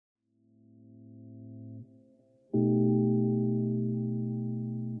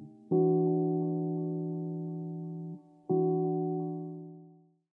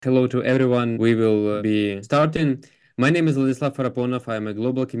Hello to everyone. We will be starting. My name is Vladislav Faraponov. I'm a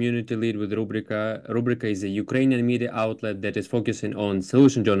global community lead with Rubryka. Rubryka is a Ukrainian media outlet that is focusing on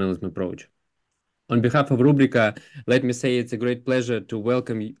solution journalism approach. On behalf of Rubryka, let me say it's a great pleasure to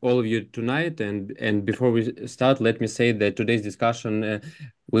welcome all of you tonight. And before we start, let me say that today's discussion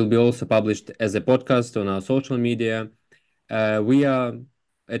will be also published as a podcast on our social media. We are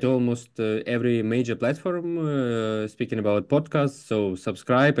at almost every major platform speaking about podcasts, so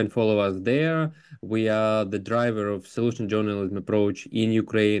subscribe and follow us there. We are the driver of solution journalism approach in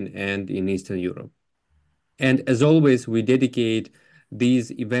Ukraine and in Eastern Europe. And as always, we dedicate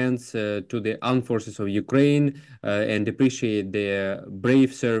these events to the armed forces of Ukraine and appreciate their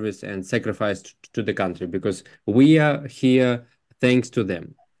brave service and sacrifice to the country, because we are here thanks to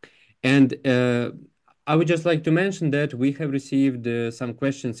them. And I would just like to mention that we have received some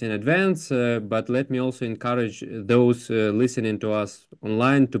questions in advance, but let me also encourage those listening to us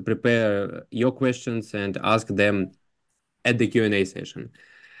online to prepare your questions and ask them at the Q&A session.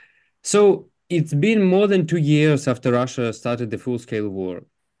 So it's been more than 2 years after Russia started the full-scale war.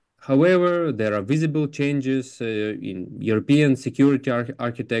 However, there are visible changes in European security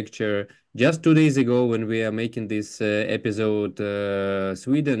architecture. Just 2 days ago, when we are making this episode,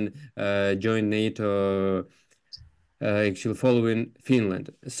 Sweden joined NATO, actually following Finland.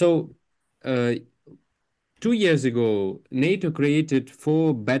 So, 2 years ago, NATO created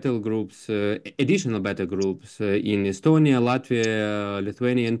 4 additional battle groups in Estonia, Latvia,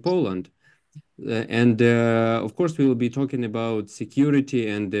 Lithuania, and Poland. And of course, we will be talking about security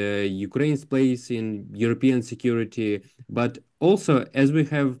and Ukraine's place in European security. But also, as we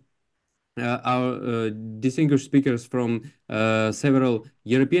have our distinguished speakers from several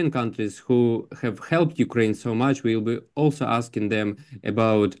European countries who have helped Ukraine so much, we will be also asking them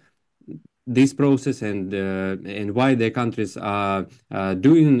about this process and why their countries are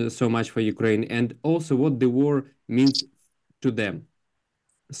doing so much for Ukraine, and also what the war means to them.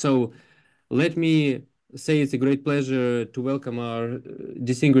 So let me say it's a great pleasure to welcome our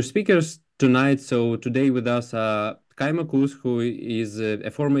distinguished speakers tonight. So today with us are Kaimo Kuusk, who is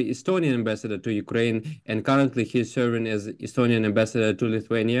a former Estonian ambassador to Ukraine, and currently he's serving as Estonian ambassador to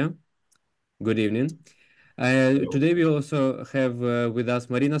Lithuania. Good evening. Today we also have with us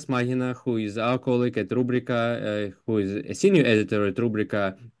Maryna Smahina, who is our colleague at Rubryka, who is a senior editor at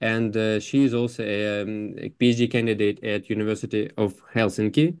Rubryka, and she is also a PhD candidate at University of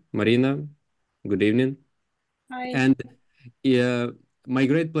Helsinki. Maryna, good evening. Hi. And my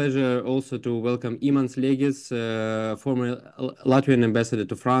great pleasure also to welcome Imants Lieģis, former Latvian ambassador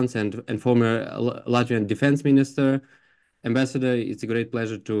to France and former Latvian defense minister. Ambassador, it's a great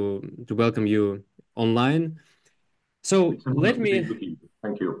pleasure to welcome you online. So let me...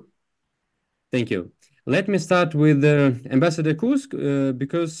 Thank you. Thank you. Let me start with Ambassador Kuusk,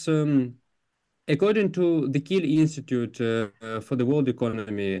 because according to the Kiel Institute for the World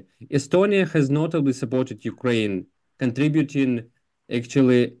Economy, Estonia has notably supported Ukraine, contributing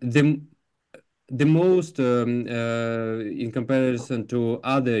actually the most in comparison to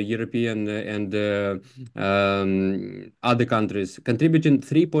other European and other countries, contributing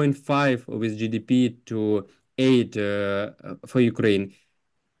 3.5 of its GDP to aid for Ukraine.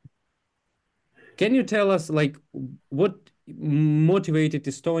 Can you tell us, like, what motivated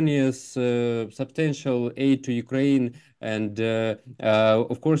Estonia's substantial aid to Ukraine? And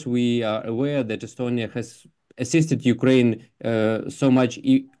of course, we are aware that Estonia has assisted Ukraine so much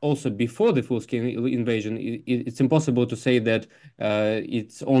also before the full-scale invasion. It's impossible to say that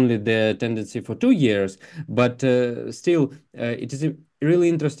it's only the tendency for 2 years, but still, it is really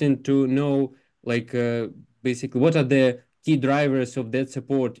interesting to know, like, basically, what are the key drivers of that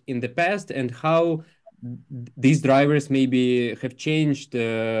support in the past, and how these drivers maybe have changed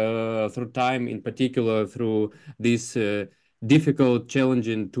through time, in particular through this difficult,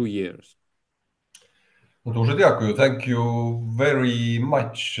 challenging 2 years. Thank you very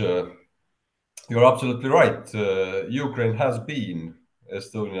much. You're absolutely right. Ukraine has been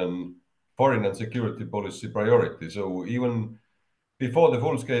Estonian foreign and security policy priority. So even before the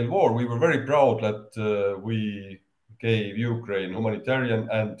full-scale war, we were very proud that we gave Ukraine humanitarian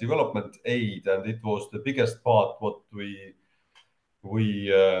and development aid, and it was the biggest part what we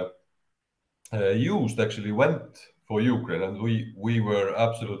used actually went for Ukraine, and we were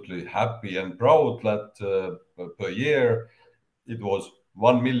absolutely happy and proud that per year it was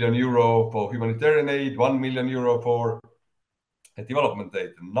 1 million euro for humanitarian aid, 1 million euro for development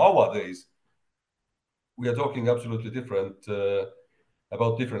aid. Nowadays, we are talking absolutely different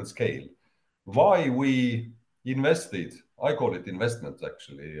about different scale. Why we invested, I call it investment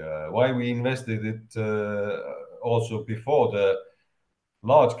actually, why we invested it also before the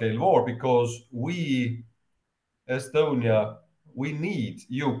large-scale war because we, Estonia, we need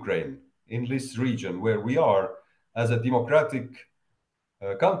Ukraine in this region where we are as a democratic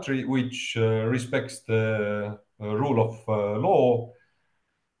country which respects the rule of law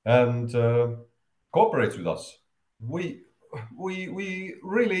and cooperates with us. We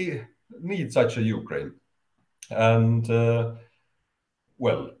really need such a Ukraine. And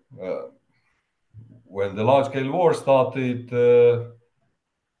well, when the large-scale war started,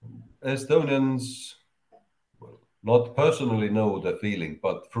 Estonians not personally know the feeling,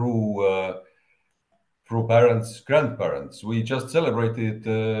 but through parents, grandparents. We just celebrated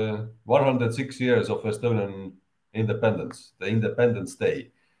 106 years of Estonian independence, the Independence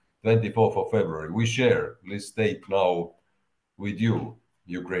Day, 24th of February. We share this date now with you,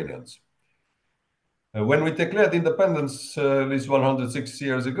 Ukrainians. When we declared independence this 106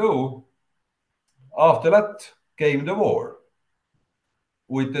 years ago, after that came the war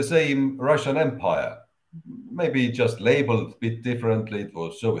with the same Russian Empire. Maybe just labeled a bit differently. It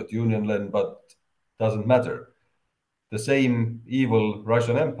was Soviet Union then, but doesn't matter. The same evil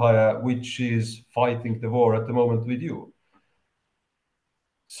Russian Empire, which is fighting the war at the moment with you.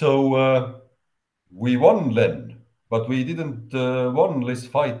 So we won then, but we didn't won this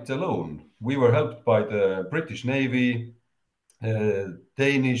fight alone. We were helped by the British Navy,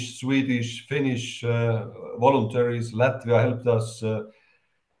 Danish, Swedish, Finnish voluntaries. Latvia helped us.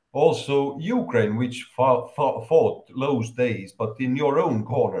 Also, Ukraine, which fought those days, but in your own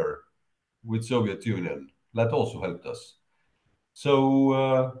corner with Soviet Union, that also helped us.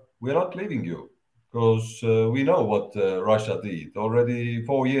 So we're not leaving you because we know what Russia did. Already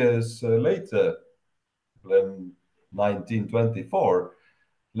 4 years later, in 1924,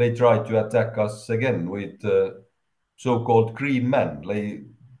 they tried to attack us again with so-called green men. They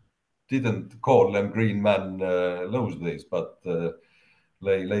didn't call them green men those days, but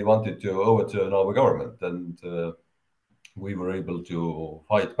they wanted to overturn our government, and we were able to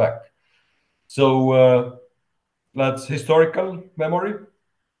fight back. So that's historical memory.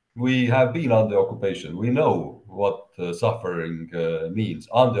 We have been under occupation. We know what suffering means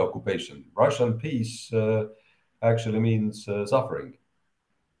under occupation. Russian peace actually means suffering.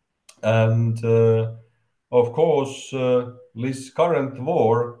 And of course, this current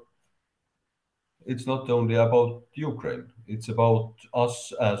war, it's not only about Ukraine, it's about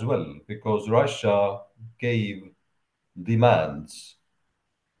us as well, because Russia gave demands.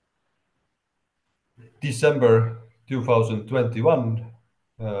 December 2021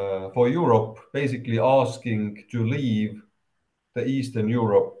 for Europe, basically asking to leave the Eastern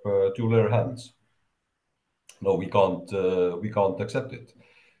Europe to their hands. No, we can't accept it.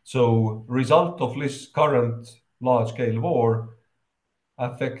 So, result of this current large-scale war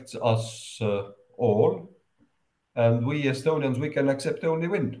affects us all, and we Estonians, we can accept only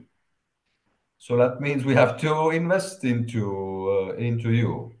win. So that means we have to invest into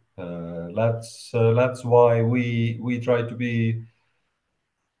you. That's why we try to be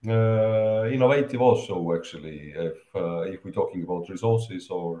innovative also. Actually, if we're talking about resources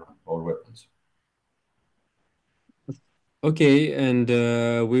or weapons. Okay, and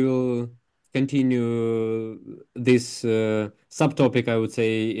we will continue this subtopic, I would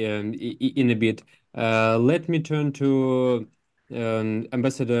say, in a bit. Let me turn to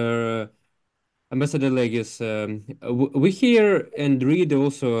Ambassador Lieģis. We hear and read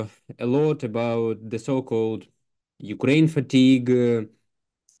also a lot about the so-called Ukraine fatigue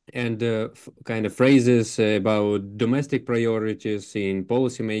and kind of phrases about domestic priorities in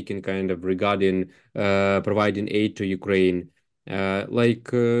policymaking, kind of regarding providing aid to Ukraine.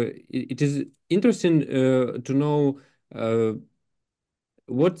 It is interesting to know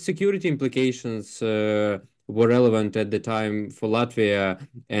what security implications were relevant at the time for Latvia,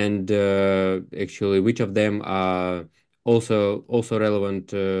 and actually which of them are also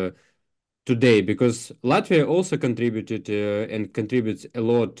relevant today, because Latvia also contributed and contributes a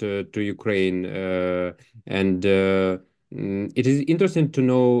lot to Ukraine, and it is interesting to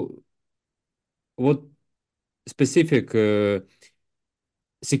know what specific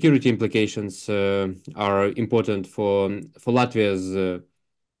security implications are important for Latvia's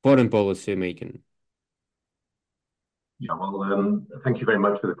foreign policy making. Yeah, well, thank you very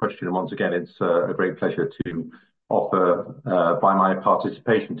much for the question. And once again, it's a great pleasure to offer, by my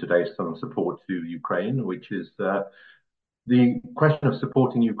participation today, some support to Ukraine, which is the question of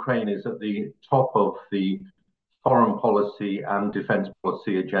supporting Ukraine is at the top of the foreign policy and defense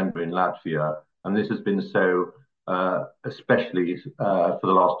policy agenda in Latvia. And this has been so especially for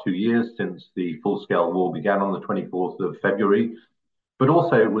the last 2 years since the full-scale war began on the 24th of February. But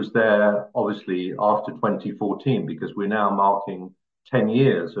also it was there, obviously, after 2014, because we're now marking 10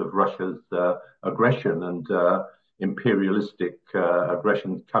 years of Russia's aggression and imperialistic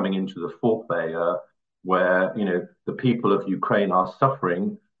aggression coming into the foreplay, where the people of Ukraine are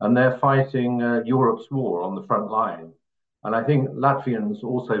suffering and they're fighting Europe's war on the front line. And I think Latvians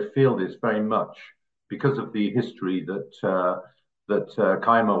also feel this very much because of the history that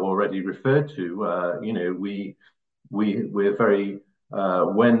Kaimo already referred to. We're very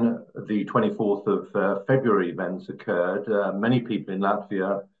when the 24th of February events occurred, many people in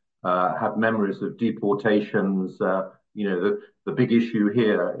Latvia have memories of deportations. The big issue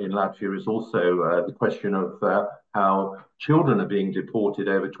here in Latvia is also the question of how children are being deported,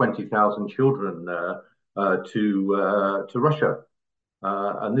 over 20,000 children to Russia.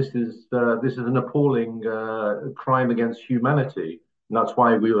 And this is an appalling crime against humanity. And that's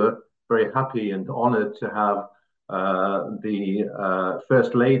why we were very happy and honored to have the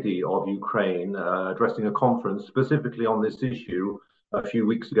First Lady of Ukraine addressing a conference specifically on this issue a few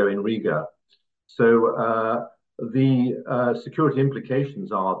weeks ago in Riga. So the security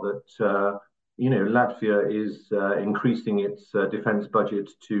implications are that Latvia is increasing its defense budget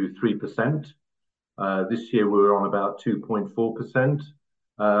to 3%. This year we were on about 2.4%.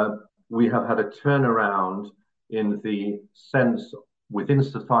 We have had a turnaround in the sense within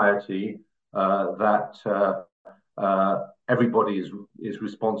society that everybody is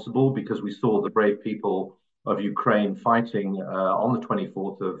responsible, because we saw the brave people of Ukraine fighting on the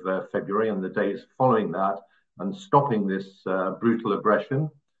 24th of February and the days following that, and stopping this brutal aggression.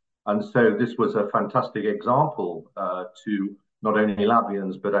 And so this was a fantastic example to not only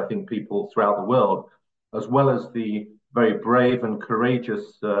Latvians, but I think people throughout the world, as well as the very brave and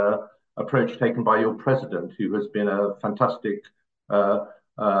courageous approach taken by your president, who has been a fantastic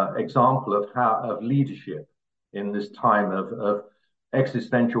example of leadership in this time of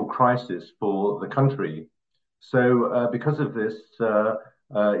existential crisis for the country. So because of this,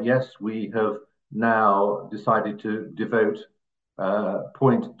 yes, we have now decided to devote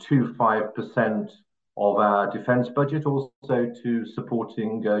 0.25% of our defense budget also to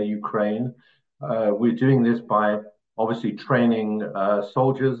supporting Ukraine. We're doing this by obviously training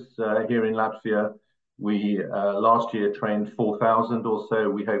soldiers here in Latvia. We last year trained 4,000 or so.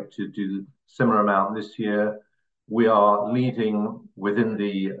 We hope to do similar amount this year. We are leading within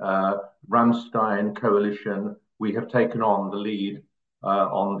the Ramstein coalition. We have taken on the lead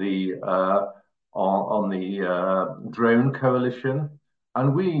on the drone coalition,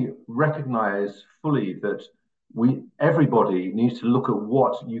 and we recognize fully that everybody needs to look at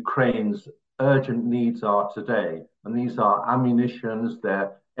what Ukraine's urgent needs are today, and these are ammunitions,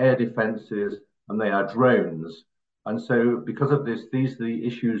 they're air defenses, and they are drones. And so because of this, these are the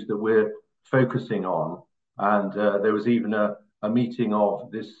issues that we're focusing on. And there was even a meeting of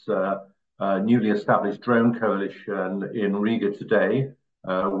this newly established drone coalition in Riga today.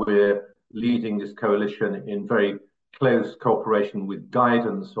 We're leading this coalition in very close cooperation with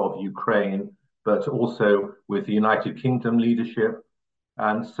guidance of Ukraine, but also with the United Kingdom leadership.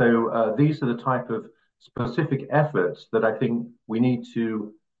 And so these are the type of specific efforts that I think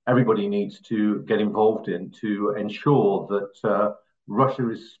everybody needs to get involved in to ensure that Russia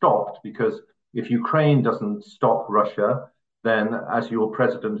is stopped, because if Ukraine doesn't stop Russia, then, as your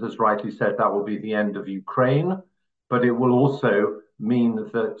president has rightly said, that will be the end of Ukraine. But it will also mean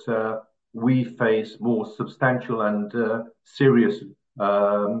that we face more substantial and serious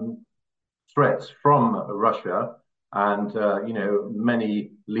threats from Russia. And,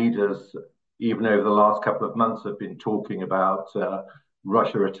 many leaders, even over the last couple of months, have been talking about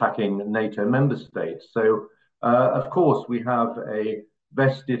Russia attacking NATO member states. So, of course, we have a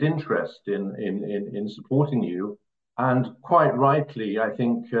vested interest in supporting you. And quite rightly, I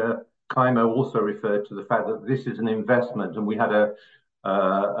think Kaimo also referred to the fact that this is an investment. And we had a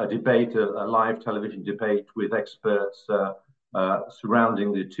debate, a live television debate with experts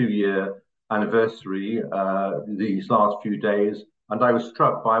surrounding the 2-year anniversary these last few days. And I was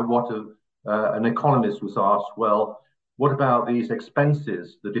struck by what an economist was asked, well, what about these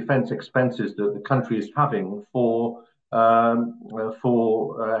expenses, the defense expenses that the country is having for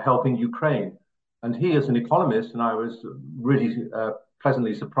helping Ukraine? And he, as an economist, and I was really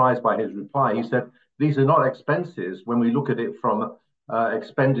pleasantly surprised by his reply, he said, these are not expenses when we look at it from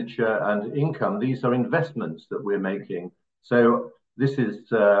expenditure and income. These are investments that we're making. So this is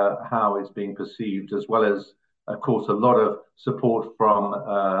how it's being perceived, as well as, of course, a lot of support from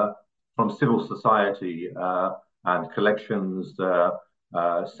civil society and collections,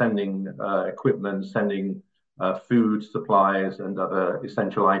 sending equipment, sending food supplies and other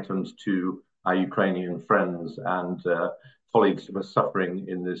essential items to our Ukrainian friends and colleagues who are suffering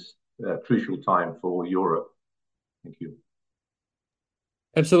in this crucial time for Europe. Thank you.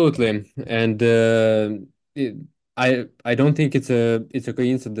 Absolutely. And it, I don't think it's a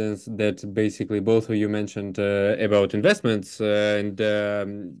coincidence that basically both of you mentioned about investments, and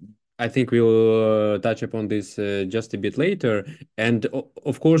I think we'll touch upon this just a bit later. And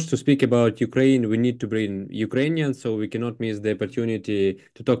of course, to speak about Ukraine, we need to bring Ukrainians, so we cannot miss the opportunity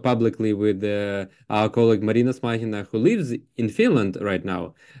to talk publicly with our colleague Maryna Smahina, who lives in Finland right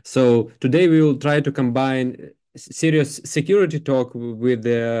now. So today we will try to combine serious security talk with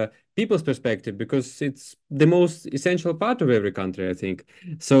the people's perspective, because it's the most essential part of every country, I think.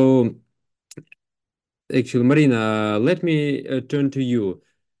 So actually, Maryna, let me turn to you.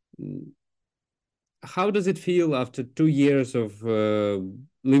 How does it feel after 2 years of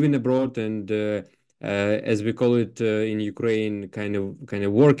living abroad and as we call it in Ukraine, kind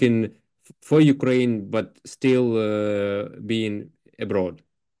of working for Ukraine, but still being abroad?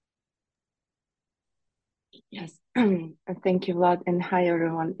 Yes, thank you, Vlad, and hi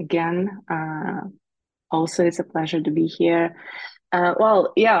everyone again. Also, it's a pleasure to be here.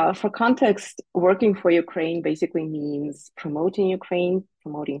 Well, yeah, for context, working for Ukraine basically means promoting Ukraine,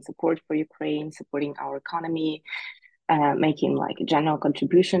 promoting support for Ukraine, supporting our economy, making like a general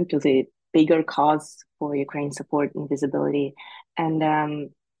contribution to the bigger cause for Ukraine support and visibility.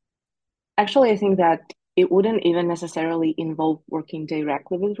 And actually, I think that it wouldn't even necessarily involve working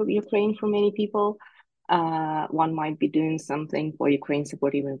directly with Ukraine for many people. One might be doing something for Ukraine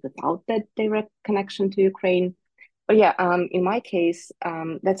support even without that direct connection to Ukraine. But yeah, in my case,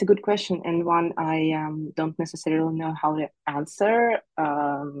 that's a good question and one I don't necessarily know how to answer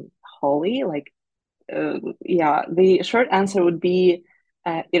wholly. Like, yeah, the short answer would be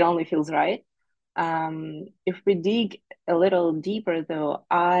it only feels right. If we dig a little deeper, though,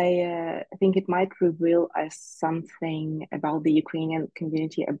 I think it might reveal us something about the Ukrainian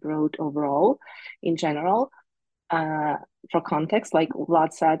community abroad overall, in general. Uh, for context, like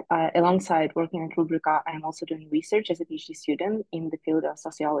Vlad said, alongside working at Rubryka, I'm also doing research as a PhD student in the field of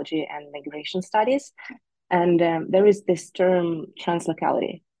sociology and migration studies. And there is this term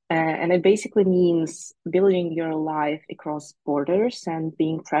translocality, and it basically means building your life across borders and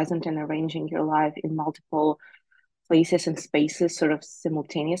being present and arranging your life in multiple places and spaces sort of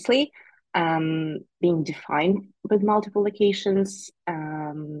simultaneously, being defined with multiple locations,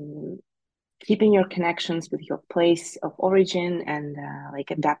 keeping your connections with your place of origin and like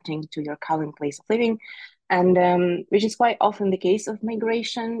adapting to your current place of living. And which is quite often the case of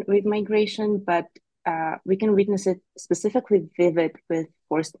migration, but we can witness it specifically vivid with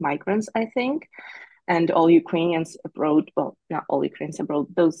forced migrants, I think, and all Ukrainians abroad. Well, not all Ukrainians abroad;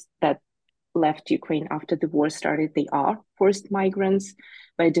 those that left Ukraine after the war started, they are forced migrants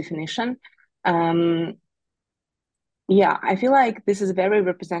by definition. Um, yeah, I feel like this is very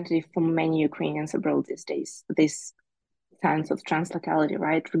representative for many Ukrainians abroad these days. This sense of translocality,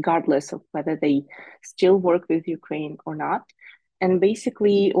 right? Regardless of whether they still work with Ukraine or not. And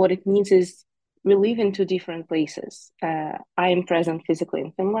basically, what it means is we live in two different places. I am present physically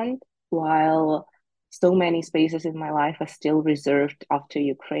in Finland, while so many spaces in my life are still reserved after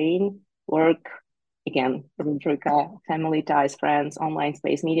Ukraine, work, again, Rubryka, family ties, friends, online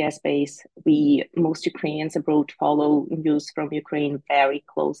space, media space. Most Ukrainians abroad, follow news from Ukraine very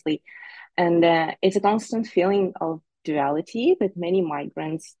closely. And it's a constant feeling of duality that many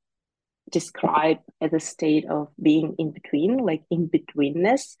migrants describe as a state of being in between, like in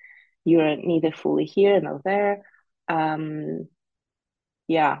betweenness. You're neither fully here nor there.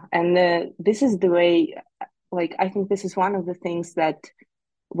 Yeah, and this is the way, like, I think this is one of the things that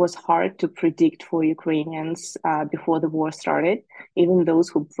was hard to predict for Ukrainians before the war started. Even those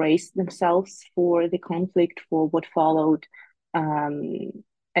who braced themselves for the conflict, for what followed.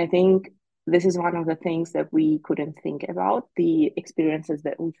 I think this is one of the things that we couldn't think about, the experiences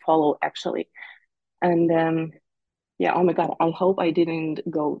that would follow actually. And yeah, oh my God, I hope I didn't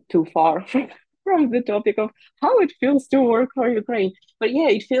go too far from the topic of how it feels to work for Ukraine. But yeah,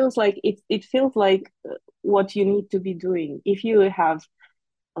 it feels like what you need to be doing. If you have,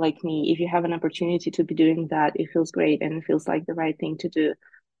 like me, if you have an opportunity to be doing that, it feels great and it feels like the right thing to do.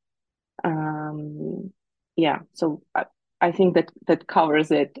 Yeah, so I think that covers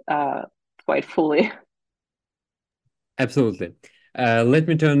it quite fully. Absolutely. Let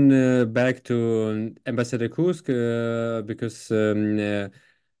me turn back to Ambassador Kuusk because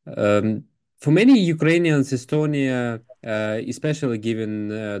for many Ukrainians, Estonia, especially given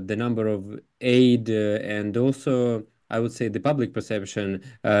the number of aid and also, I would say, the public perception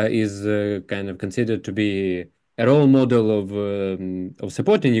is kind of considered to be a role model of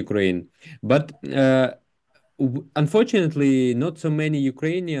supporting Ukraine. But unfortunately, not so many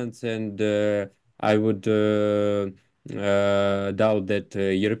Ukrainians, and I would doubt that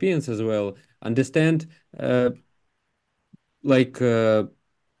Europeans as well understand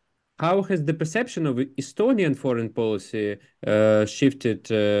how has the perception of Estonian foreign policy shifted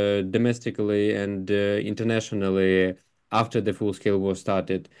domestically and internationally after the full-scale war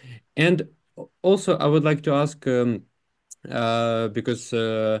started? And also, I would like to ask, because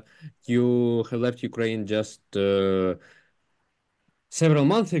you have left Ukraine just several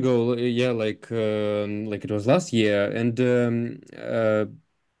months ago, like it was last year, and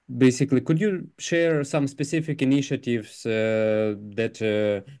basically, could you share some specific initiatives that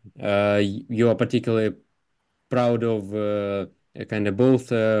you are particularly proud of, kind of both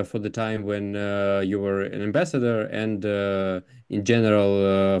for the time when you were an ambassador and in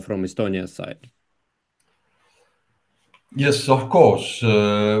general from Estonia's side? Yes, of course.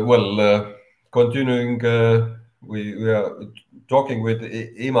 Continuing, we are talking with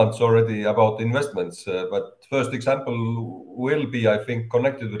Imants already about investments, but first example will be, I think,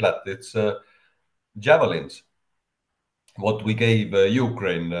 connected with that. It's javelins. What we gave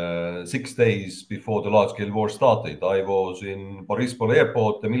Ukraine 6 days before the large-scale war started. I was in Borispol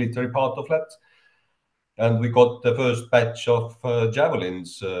airport, the military part of that, and we got the first batch of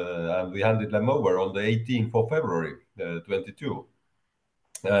javelins, and we handed them over on the 18th of February, 22.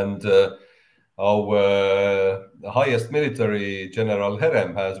 And our highest military general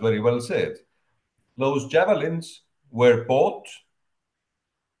Herem has very well said, those javelins were bought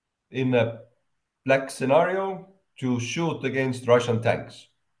in a black scenario to shoot against Russian tanks.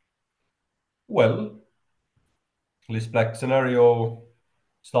 Well, this black scenario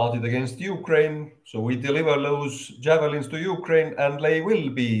started against Ukraine, so we deliver those javelins to Ukraine and they will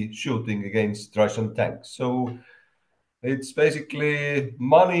be shooting against Russian tanks. So it's basically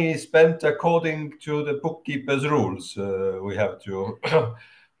money spent according to the bookkeeper's rules, we have to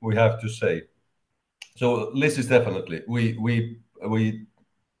we have to say. So this is definitely, we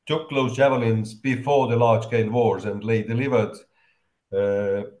took those javelins before the large-scale wars and they delivered.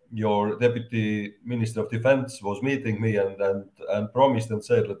 Your deputy minister of defense was meeting me and promised and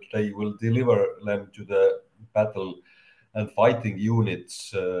said that they will deliver them to the battle and fighting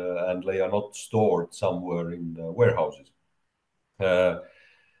units, and they are not stored somewhere in warehouses.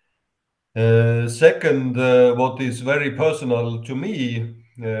 Second, what is very personal to me,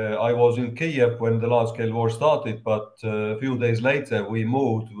 I was in Kiev when the large-scale war started, but a few days later we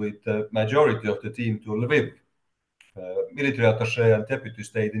moved with the majority of the team to Lviv. Military attaché and deputy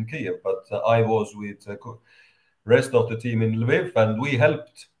stayed in Kiev, but I was with the rest of the team in Lviv, and we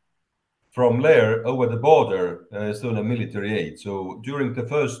helped from there over the border Estonian military aid. So during the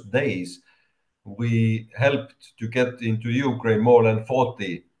first days, we helped to get into Ukraine more than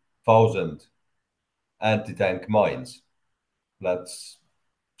 40,000 anti-tank mines. That's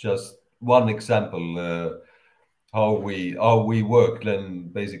just one example how we worked then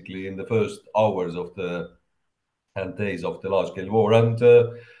basically in the first hours of the and days of the large-scale war. And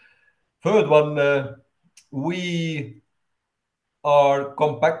third one, we are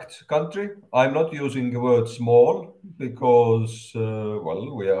compact country. I'm not using the word small because,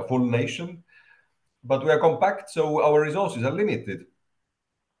 we are a full nation, but we are compact, so our resources are limited.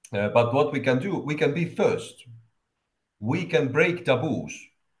 But what we can do, we can be first. We can break taboos.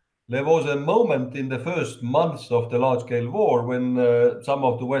 There was a moment in the first months of the large-scale war when some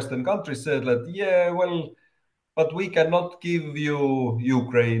of the Western countries said that, but we cannot give you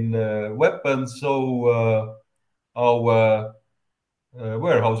Ukraine weapons, so our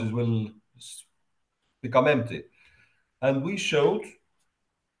warehouses will become empty. And we showed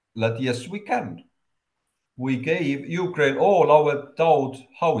that yes, we can. We gave Ukraine all our Taud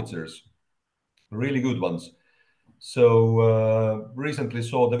howitzers, really good ones. So recently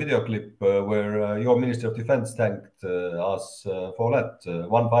saw the video clip where your Minister of Defense thanked us for that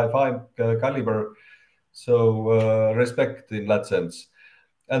 155 caliber. So respect in that sense.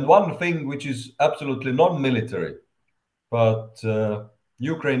 And one thing which is absolutely non-military, but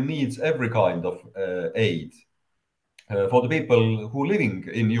Ukraine needs every kind of aid for the people who are living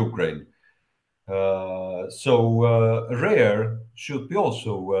in Ukraine. So rare should be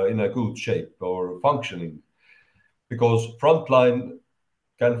also in a good shape or functioning, because frontline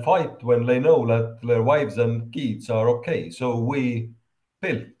can fight when they know that their wives and kids are okay. So we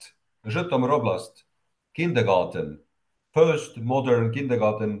built Žõtomõr Oblast kindergarten, first modern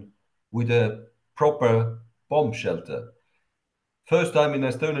kindergarten with a proper bomb shelter. First time in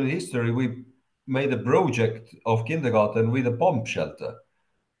Estonian history, we made a project of kindergarten with a bomb shelter,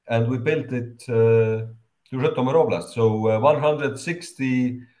 and we built it to Žõtomõr Oblast. So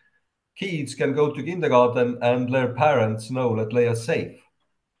 160 kids can go to kindergarten and their parents know that they are safe.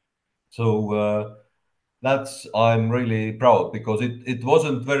 So I'm really proud because it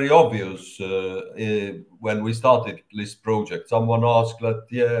wasn't very obvious when we started this project. Someone asked that,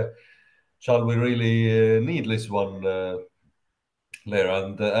 yeah, shall we really need this one there?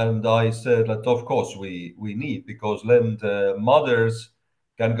 And I said that of course we need, because then the mothers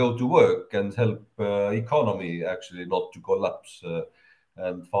can go to work and help economy actually not to collapse,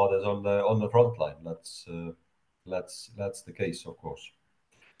 and fathers on the front line. That's the case, of course.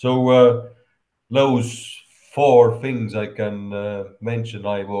 So those four things I can mention.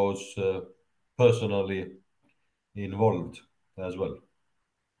 I was personally involved as well.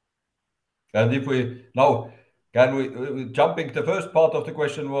 And if we now can we jumping, the first part of the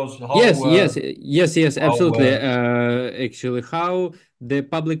question was how yes, absolutely. how Actually, how the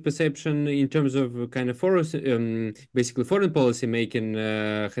public perception in terms of kind of foreign, basically foreign policy making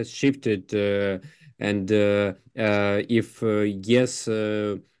has shifted, and if yes,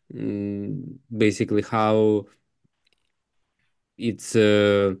 basically how it's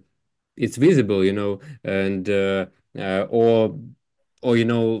visible, and or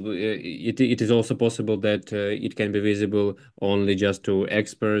it is also possible that it can be visible only just to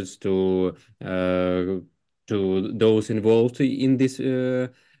experts, to those involved in this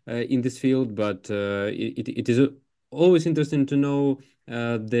field, but it is always interesting to know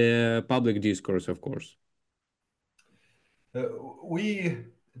the public discourse, of course. we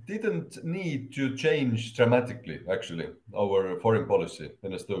didn't need to change dramatically, actually, our foreign policy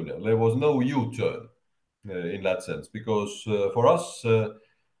in Estonia. There was no U-turn in that sense, because for us,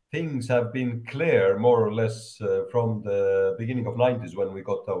 things have been clear more or less from the beginning of 90s when we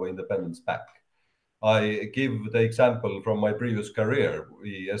got our independence back. I give the example from my previous career.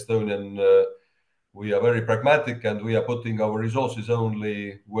 We Estonian, we are very pragmatic, and we are putting our resources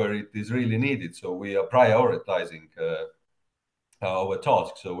only where it is really needed. So we are prioritizing our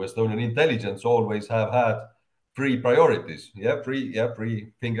tasks. So Estonian intelligence always have had three priorities.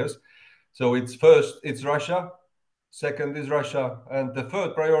 Three fingers. So it's first, it's Russia. Second is Russia, and the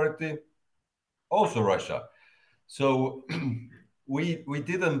third priority, also Russia. So we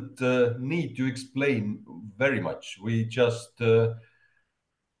didn't need to explain very much. We just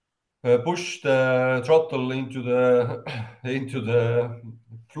pushed the throttle into the into the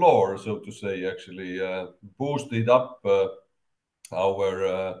floor, so to say. Actually, boosted up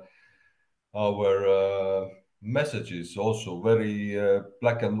our messages, also very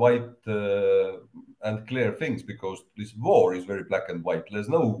black and white and clear things, because this war is very black and white. There's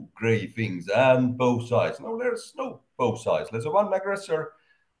no gray things and both sides. No, there's no both sides. There's one aggressor,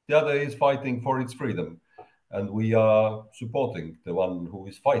 the other is fighting for its freedom, and we are supporting the one who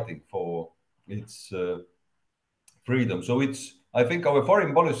is fighting for its freedom. So I think our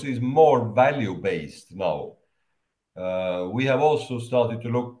foreign policy is more value based now. We have also started to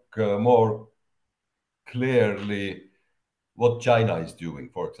look more clearly what China is doing,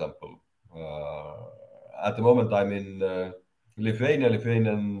 for example. At the moment, I'm in Lithuania.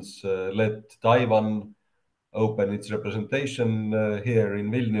 Lithuanians let Taiwan open its representation here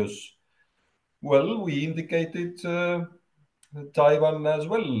in Vilnius. Well, we indicated Taiwan as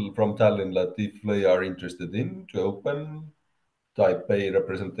well from Tallinn that if they are interested in to open Taipei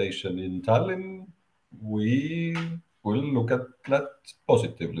representation in Tallinn, we will look at that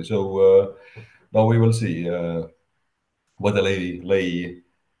positively. So now we will see whether they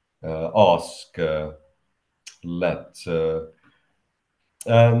ask that.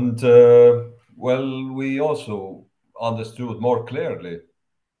 And well, we also understood more clearly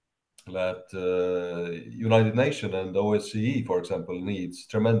that United Nations and OSCE, for example, needs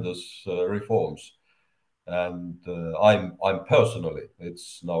tremendous reforms. And I'm personally,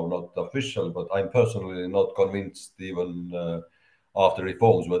 it's now not official, but I'm personally not convinced, even after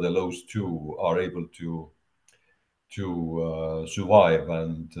reforms, whether those two are able to survive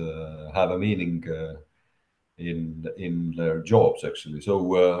and have a meaning in their jobs, actually.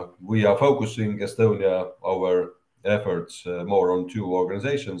 So we are focusing Estonia our efforts more on two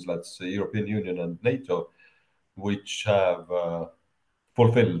organizations, that's the European Union and NATO, which have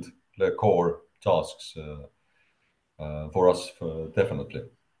fulfilled the core tasks for us, definitely.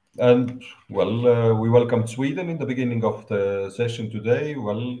 And well, we welcomed Sweden in the beginning of the session today.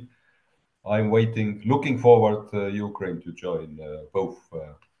 Well, I'm looking forward Ukraine to join both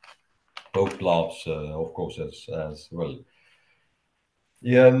clubs, of course, as well.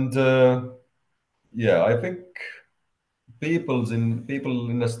 Yeah, and yeah, I think people in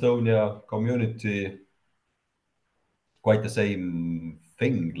Estonia community quite the same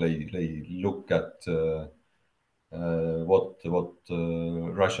thing. They look at what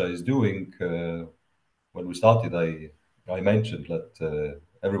Russia is doing. When we started, I mentioned that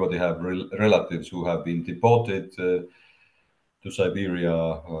everybody have relatives who have been deported to Siberia,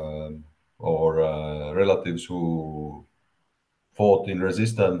 or relatives who fought in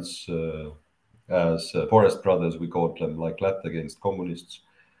resistance as forest brothers, we called them, like that, against communists.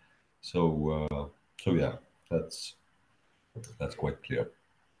 So yeah, that's quite clear.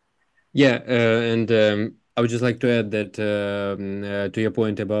 Yeah, and I would just like to add that to your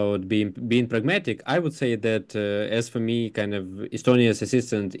point about being pragmatic, I would say that as for me, kind of Estonia's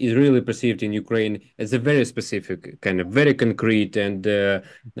assistance is really perceived in Ukraine as a very specific, kind of very concrete, and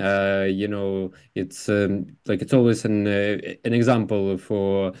it's like it's always an example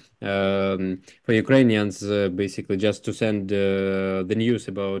for Ukrainians, basically just to send the news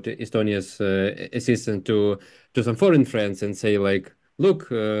about Estonia's assistance to some foreign friends and say like, look,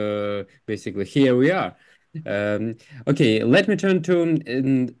 basically, here we are. Okay, let me turn to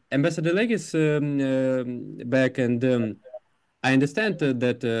Ambassador Lieģis back, and I understand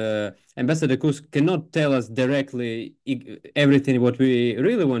that Ambassador Kuusk cannot tell us directly everything what we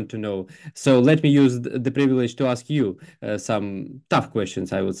really want to know. So let me use the privilege to ask you some tough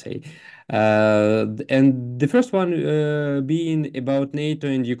questions, I would say. And the first one being about NATO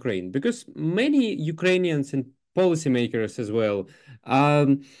and Ukraine, because many Ukrainians and policymakers as well,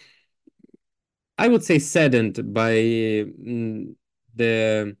 I would say saddened by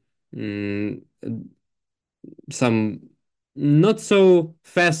the some not so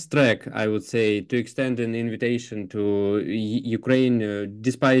fast track, I would say, to extend an invitation to Ukraine,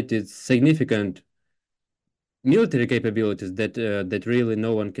 despite its significant military capabilities that really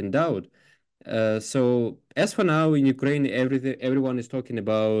no one can doubt. So as for now in Ukraine, everyone is talking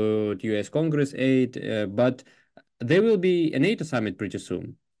about U.S. Congress aid, but there will be a NATO summit pretty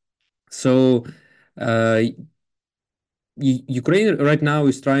soon. So Ukraine right now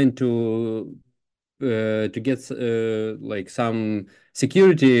is trying to get like some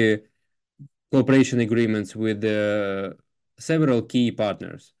security cooperation agreements with several key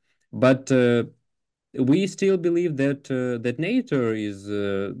partners, but we still believe that that NATO is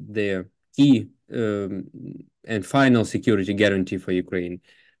the key and final security guarantee for Ukraine.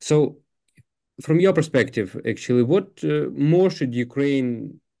 So, from your perspective, actually, what more should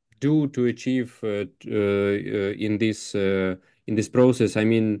Ukraine do to achieve in this process? I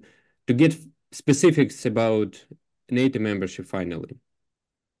mean, to get specifics about NATO membership finally.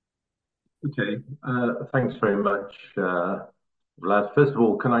 Okay, thanks very much, Vlad. First of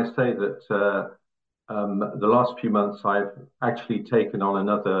all, can I say that the last few months I've actually taken on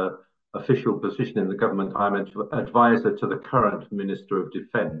another official position in the government. I'm an advisor to the current Minister of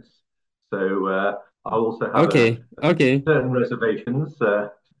Defence. So I also have certain reservations,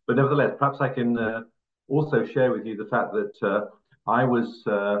 but nevertheless, perhaps I can also share with you the fact that I was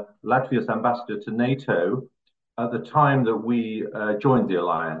Latvia's ambassador to NATO at the time that we joined the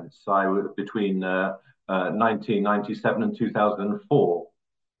alliance. I was between 1997 and 2004.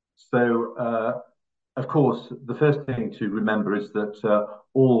 So, of course, the first thing to remember is that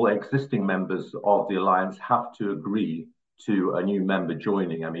all existing members of the alliance have to agree to a new member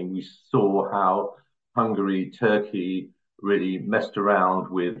joining. I mean, we saw how Hungary, Turkey really messed around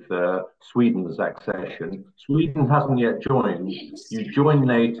with Sweden's accession. Sweden hasn't yet joined. You join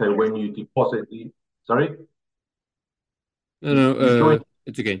NATO when you deposit the... Sorry? No,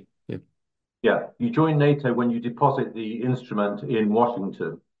 it's okay. Yeah. Yeah, you join NATO when you deposit the instrument in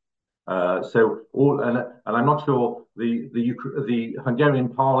Washington. So I'm not sure the Hungarian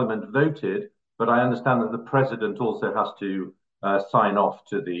Parliament voted, but I understand that the president also has to sign off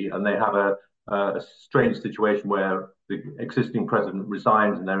to and they have a strange situation where the existing president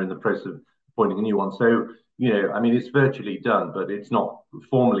resigns and they're in the process of appointing a new one. So I mean, it's virtually done, but it's not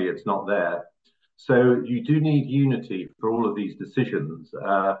formally, it's not there. So you do need unity for all of these decisions.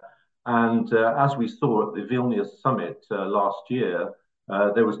 And as we saw at the Vilnius summit last year,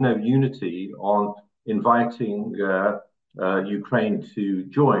 there was no unity on inviting Ukraine to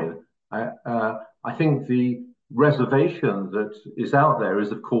join. I think the reservation that is out there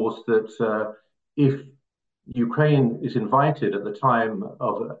is, of course, that if Ukraine is invited at the time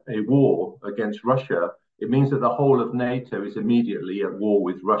of a war against Russia, it means that the whole of NATO is immediately at war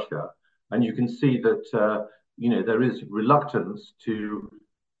with Russia. And you can see that there is reluctance to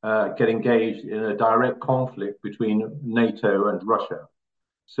get engaged in a direct conflict between NATO and Russia.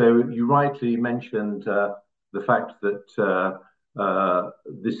 So you rightly mentioned the fact that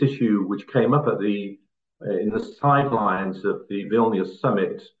this issue, which came up in the sidelines of the Vilnius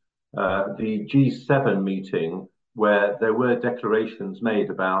summit, the G7 meeting, where there were declarations made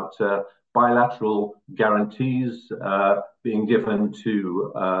about bilateral guarantees being given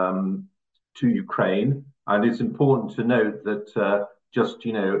to Ukraine. And it's important to note that just,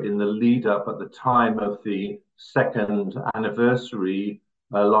 in the lead up at the time of the second anniversary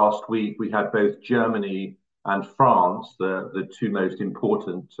last week, we had both Germany and France, the two most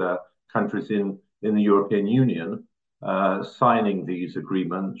important countries in the European Union, signing these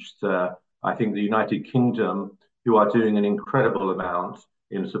agreements. I think the United Kingdom, who are doing an incredible amount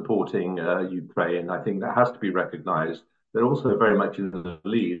in supporting Ukraine, I think that has to be recognized. They're also very much in the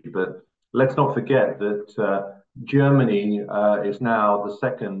lead, but let's not forget that Germany is now the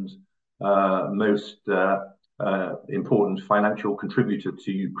second most important financial contributor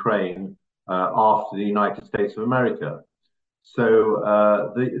to Ukraine after the United States of America.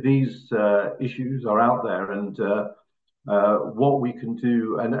 So these issues are out there, and what we can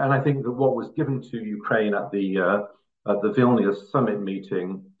do, and I think that what was given to Ukraine at the Vilnius summit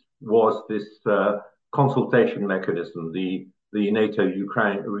meeting was this consultation mechanism, the NATO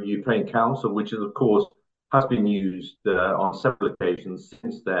Ukraine Council, which is, of course, has been used on several occasions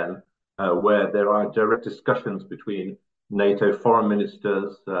since then, where there are direct discussions between NATO foreign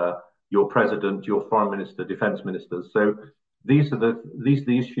ministers, your president, your foreign minister, defense ministers. So these are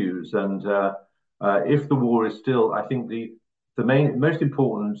the issues, and if the war is still, I think the most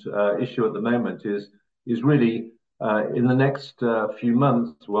important issue at the moment is really in the next few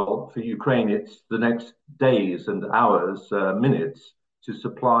months. Well, for Ukraine, it's the next days and hours, minutes, to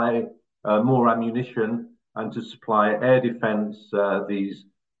supply more ammunition and to supply air defense, these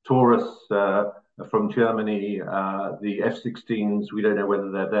Taurus from Germany, the F-16s. We don't know whether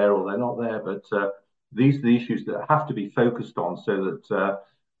they're there or they're not there, but these are the issues that have to be focused on so that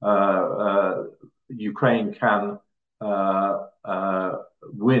Ukraine can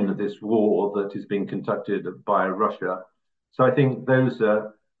win this war that is being conducted by Russia. So I think those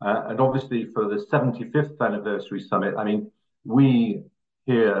are, and obviously for the 75th anniversary summit, I mean, we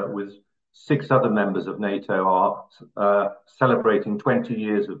here with 6 other members of NATO are celebrating 20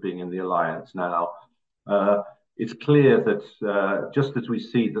 years of being in the alliance now. It's clear that just as we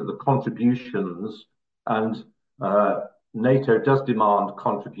see that the contributions, and NATO does demand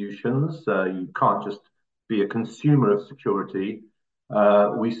contributions, you can't just be a consumer of security.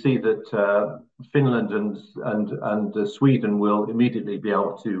 We see that Finland and Sweden will immediately be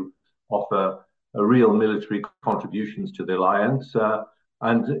able to offer a real military contributions to the alliance.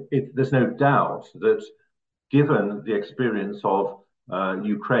 And there's no doubt that given the experience of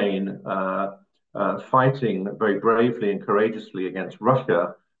Ukraine fighting very bravely and courageously against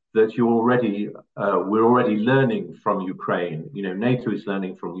Russia, that we're already learning from Ukraine. NATO is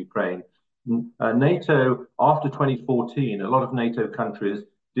learning from Ukraine. NATO, after 2014, a lot of NATO countries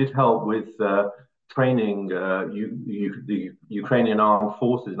did help with training the Ukrainian armed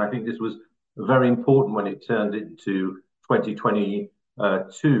forces. And I think this was very important when it turned into 2022.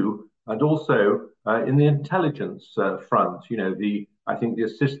 And also in the intelligence front, I think the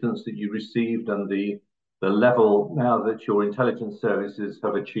assistance that you received and the level now that your intelligence services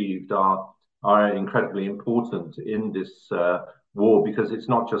have achieved are incredibly important in this war, because it's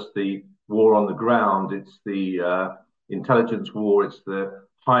not just the war on the ground, it's the intelligence war, it's the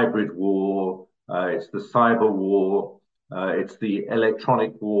hybrid war, it's the cyber war, it's the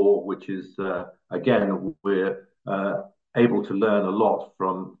electronic war, which is, again, we're able to learn a lot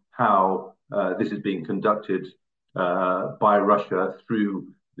from how this is being conducted by Russia through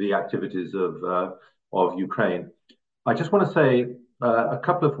the activities of Ukraine. I just want to say a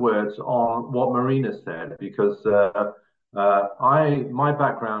couple of words on what Maryna said, because my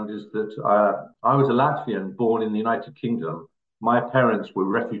background is that I was a Latvian born in the United Kingdom. My parents were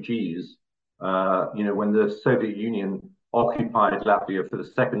refugees, when the Soviet Union occupied Latvia for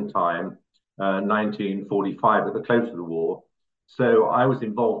the second time, 1945, at the close of the war. So I was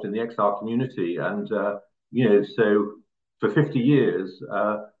involved in the exile community, and so for 50 years,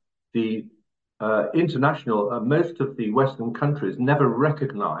 the international, most of the Western countries never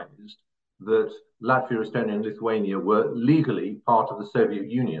recognized that Latvia, Estonia, and Lithuania were legally part of the Soviet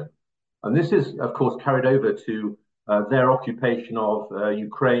Union. And this is, of course, carried over to their occupation of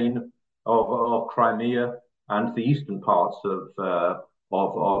Ukraine, of Crimea, and the eastern parts of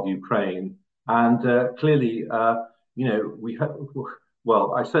Ukraine. And clearly, I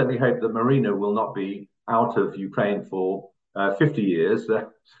certainly hope that Maryna will not be out of Ukraine for 50 years.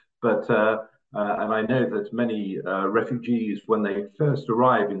 And I know that many refugees, when they first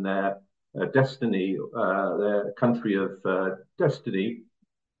arrive in their destiny, their country of destiny,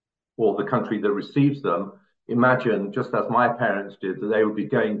 or the country that receives them, imagine, just as my parents did, that they would be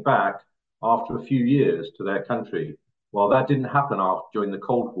going back after a few years to their country. Well, that didn't happen during the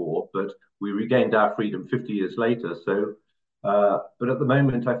Cold War, but we regained our freedom 50 years later. So, but at the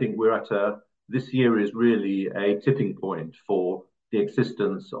moment, I think we're at this year is really a tipping point for the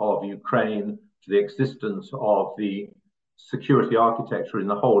existence of Ukraine, to the existence of the security architecture in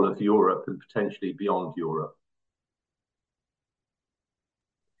the whole of Europe and potentially beyond Europe.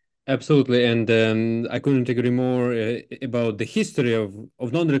 Absolutely, and I couldn't agree more about the history of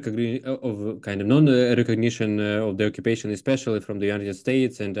non-recognition of the occupation, especially from the United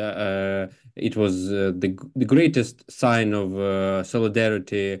States, and it was the greatest sign of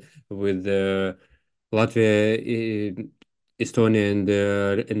solidarity with Latvia,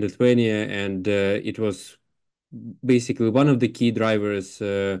 Estonia, and Lithuania, and it was basically one of the key drivers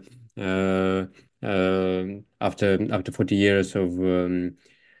after 40 years of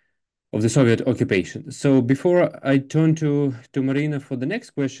the Soviet occupation. So before I turn to Maryna for the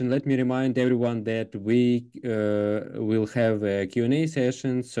next question, let me remind everyone that we will have a Q&A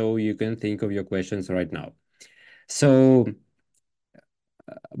session, so you can think of your questions right now. So,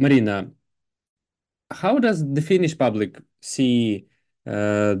 Maryna, how does the Finnish public see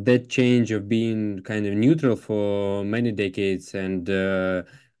that change of being kind of neutral for many decades and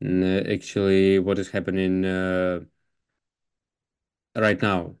actually what is happening right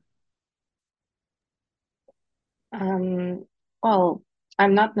now? Well,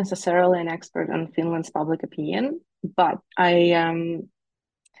 I'm not necessarily an expert on Finland's public opinion, but I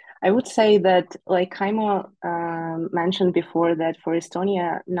would say that, like Kaimo mentioned before, that for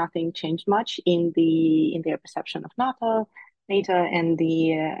Estonia, nothing changed much in their perception of NATO, and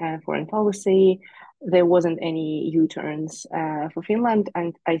the foreign policy. There wasn't any U-turns for Finland,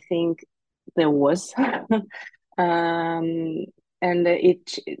 and I think there was. And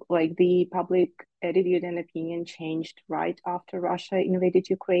like the public attitude and opinion changed right after Russia invaded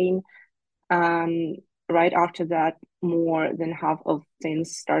Ukraine. Right after that, more than half of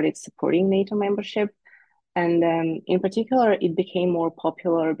Finns started supporting NATO membership. And in particular, it became more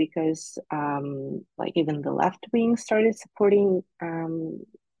popular because like even the left wing started supporting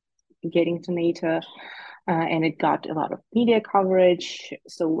getting to NATO, and it got a lot of media coverage.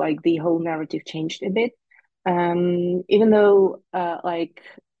 So like the whole narrative changed a bit. Even though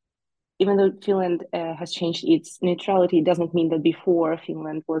Finland has changed its neutrality, it doesn't mean that before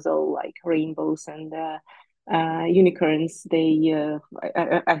Finland was all like rainbows and unicorns. I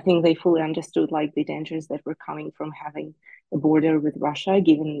think they fully understood like the dangers that were coming from having a border with Russia,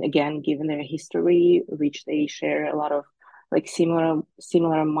 given their history, which they share a lot of like similar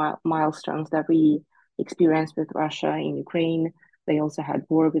milestones that we experienced with Russia in Ukraine. They also had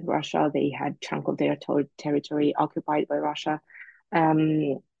war with Russia. They had chunk of their territory occupied by Russia.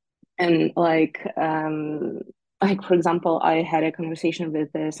 And like for example, I had a conversation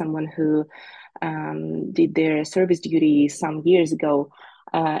with someone who did their service duty some years ago,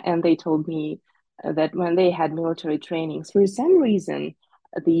 and they told me that when they had military trainings, for some reason,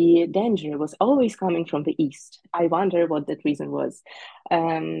 the danger was always coming from the east. I wonder what that reason was.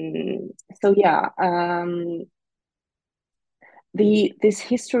 So yeah, this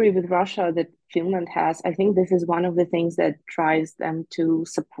history with Russia that Finland has, I think this is one of the things that drives them to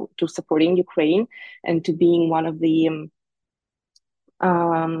supporting Ukraine and to being one of the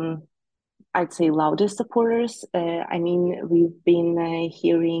I'd say loudest supporters. I mean, we've been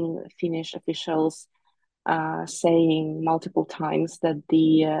hearing Finnish officials saying multiple times that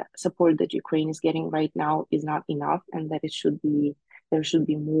the support that Ukraine is getting right now is not enough, and that there should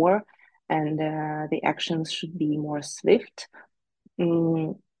be more, and the actions should be more swift.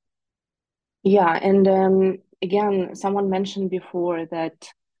 Yeah, and again, someone mentioned before that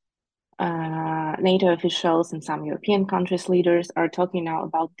NATO officials and some European countries' leaders are talking now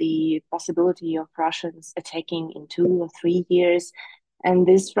about the possibility of Russians attacking in 2 or 3 years. And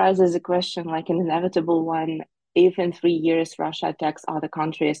this raises a question, like an inevitable one. If in 3 years Russia attacks other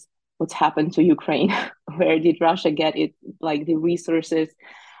countries, what's happened to Ukraine? Where did Russia get it, like the resources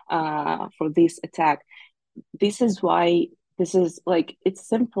for this attack? This is why it's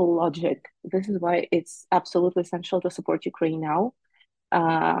simple logic. This is why it's absolutely essential to support Ukraine now.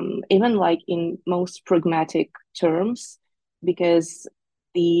 Even like in most pragmatic terms, because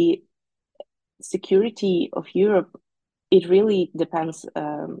the security of Europe, it really depends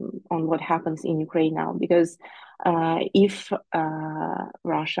on what happens in Ukraine now. Because if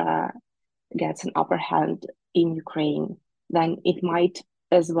Russia gets an upper hand in Ukraine, then it might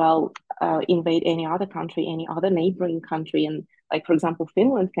as well invade any other country, any other neighboring country. And like, for example,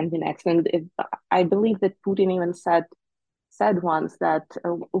 Finland can be next. And I believe that Putin even said once that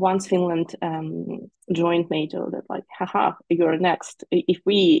once Finland joined NATO, that like, haha, you're next. If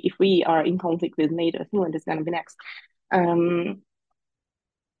we are in conflict with NATO, Finland is going to be next.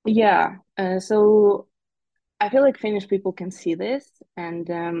 Yeah. So I feel like Finnish people can see this, and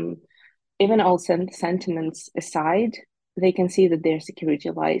even all sentiments aside, they can see that their security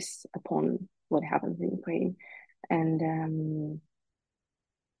lies upon what happens in Ukraine, and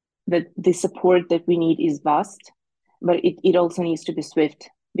that the support that we need is vast, but it also needs to be swift,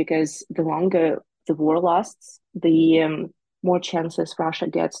 because the longer the war lasts, the more chances Russia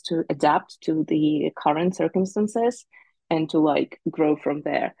gets to adapt to the current circumstances and to like grow from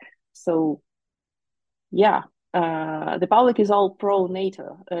there. So yeah, the public is all pro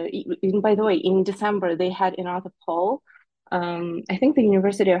NATO. By the way, in December they had another poll. I think the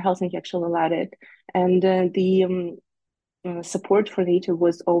University of Helsinki actually led it, and the support for NATO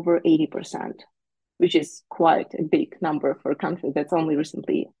was over 80%, which is quite a big number for a country that's only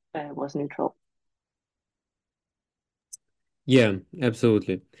recently was neutral. Yeah,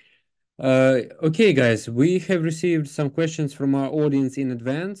 absolutely. Okay, guys, we have received some questions from our audience in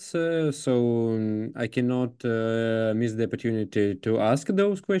advance, so I cannot miss the opportunity to ask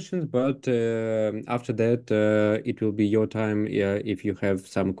those questions. But after that, it will be your time if you have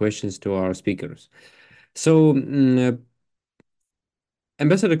some questions to our speakers. So,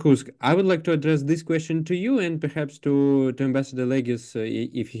 Ambassador Kuusk, I would like to address this question to you and perhaps to Ambassador Lieģis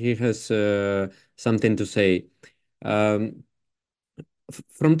if he has something to say.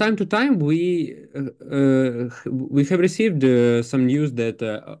 From time to time, we have received some news that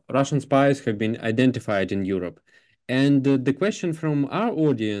Russian spies have been identified in Europe, and the question from our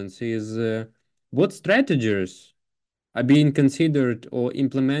audience is, what strategies are being considered or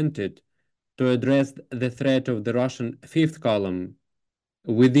implemented to address the threat of the Russian fifth column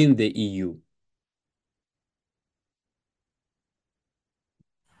within the EU?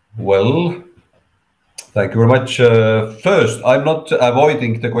 Well, thank you very much. First, I'm not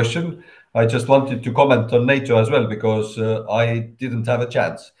avoiding the question. I just wanted to comment on NATO as well because I didn't have a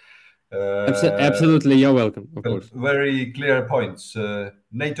chance. Absolutely, you're welcome, of course. Very clear points.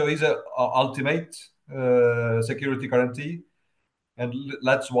 NATO is an ultimate security guarantee, and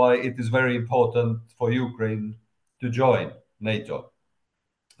that's why it is very important for Ukraine to join NATO.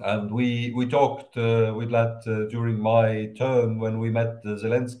 And we talked with that during my term when we met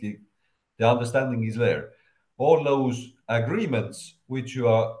Zelensky. The understanding is there. All those agreements which you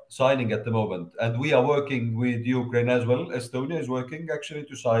are signing at the moment, and we are working with Ukraine as well. Estonia is working actually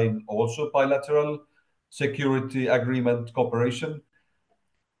to sign also bilateral security agreement cooperation,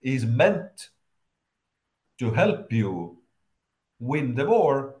 is meant to help you win the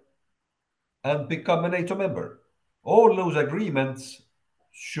war and become a NATO member. All those agreements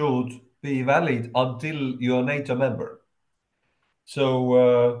should be valid until you're a NATO member.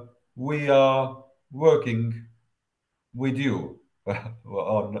 So we are working with you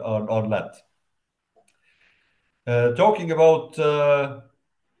on that. Talking about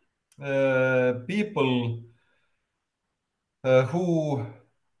people who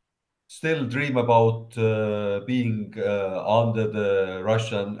still dream about being under the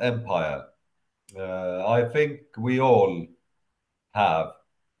Russian Empire, I think we all have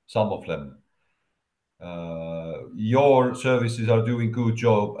some of them. Your services are doing good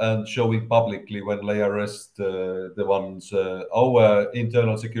job and showing publicly when they arrest the ones. Our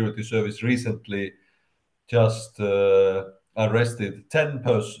internal security service recently just arrested 10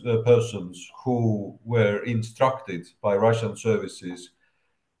 persons who were instructed by Russian services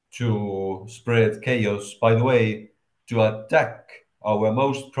to spread chaos. By the way, to attack our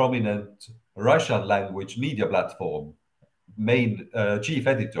most prominent Russian language media platform, main chief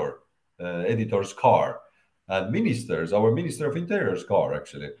editor's car, and ministers, our Minister of Interior's car,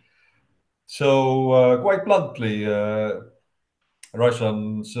 actually. So quite bluntly,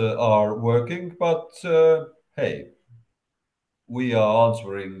 Russians are working, but hey, we are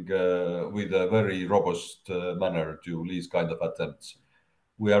answering with a very robust manner to these kind of attempts.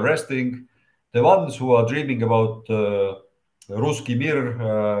 We are arresting the ones who are dreaming about Ruski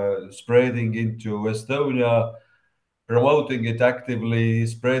Mir spreading into Estonia, promoting it actively,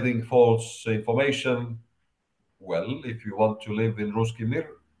 spreading false information. Well, if you want to live in Ruski Mir,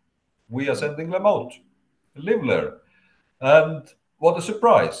 we are sending them out. Live there. And what a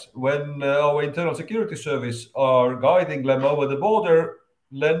surprise. When our internal security service are guiding them over the border,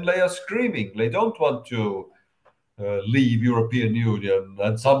 then they are screaming. They don't want to leave European Union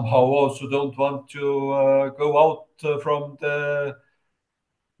and somehow also don't want to go out from the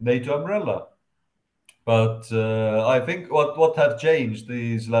NATO umbrella. But I think what have changed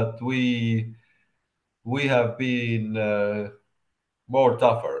is that we have been more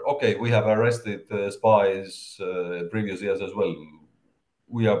tougher. Okay, we have arrested spies previous years as well.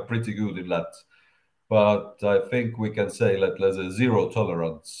 We are pretty good in that. But I think we can say that there's a zero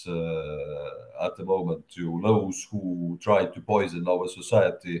tolerance at the moment to those who try to poison our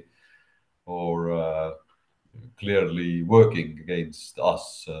society or clearly working against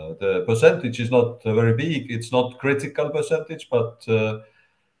us. The percentage is not very big. It's not critical percentage, but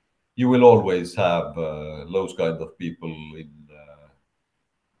you will always have those kind of people in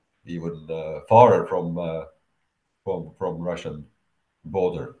even farther from Russian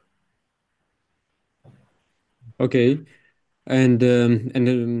border. Okay. And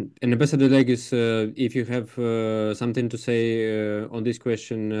Ambassador Lieģis, if you have something to say on this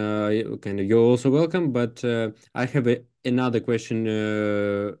question, you're also welcome. But I have another question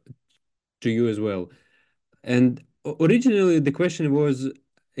to you as well. And originally, the question was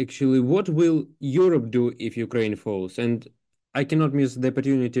actually, what will Europe do if Ukraine falls? And I cannot miss the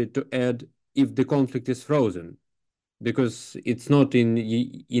opportunity to add if the conflict is frozen, because it's not in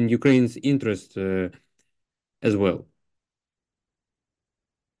Ukraine's interest as well.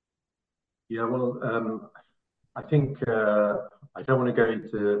 Yeah, well, I think I don't want to go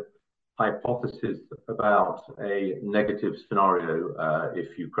into hypotheses about a negative scenario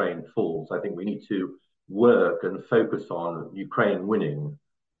if Ukraine falls. I think we need to work and focus on Ukraine winning.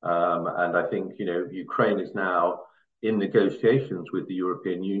 And I think, Ukraine is now in negotiations with the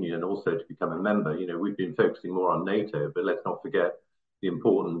European Union also to become a member. We've been focusing more on NATO, but let's not forget the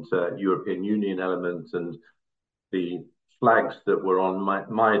important European Union element, and the flags that were on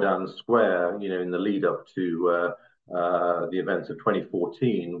Maidan Square, in the lead up to the events of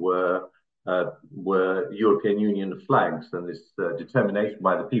 2014 were European Union flags, and this determination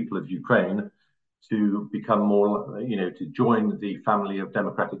by the people of Ukraine to become more, to join the family of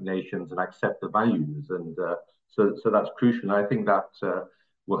democratic nations and accept the values. And so that's crucial. And I think that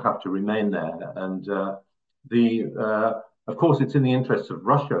will have to remain there. And of course, it's in the interests of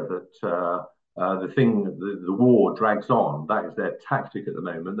Russia that the war drags on. That is their tactic at the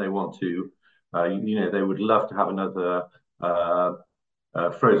moment. They want to, they would love to have another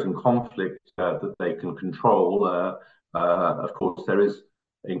frozen conflict that they can control. Of course, there is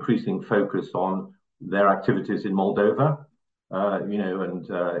increasing focus on their activities in Moldova, and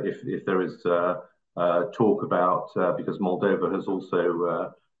if there is talk about, because Moldova is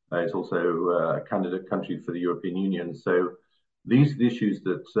also a candidate country for the European Union. So these are the issues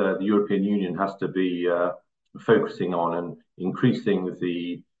that the European Union has to be focusing on, and increasing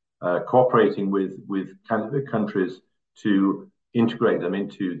the cooperating with candidate countries to integrate them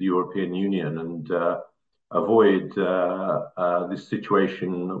into the European Union, and avoid this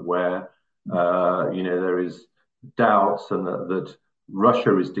situation where there is doubts and that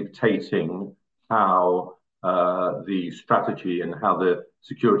Russia is dictating how the strategy and how the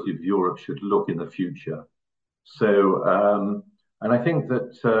security of Europe should look in the future. So, and I think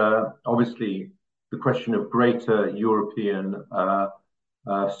that obviously the question of greater European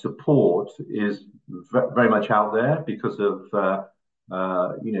support is very much out there because of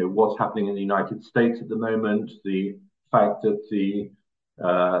what's happening in the United States at the moment, the fact that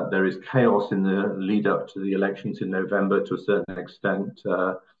there is chaos in the lead up to the elections in November to a certain extent.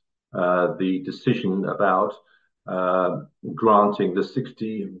 The decision about granting the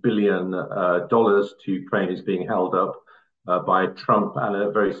 $60 billion to Ukraine is being held up by Trump and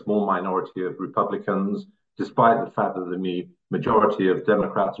a very small minority of Republicans, despite the fact that the majority of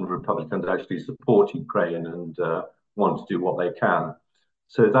Democrats and Republicans actually support Ukraine and want to do what they can.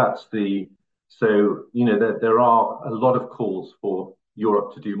 So there are a lot of calls for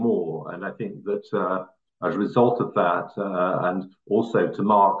Europe to do more, and I think that as a result of that, and also to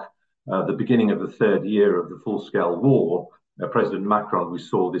mark the beginning of the third year of the full-scale war, President Macron, we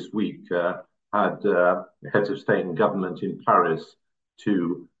saw this week, had heads of state and government in Paris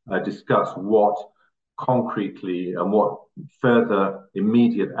to discuss what concretely and what further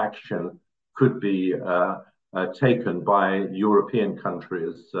immediate action could be taken by European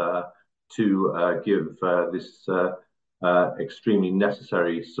countries to give this extremely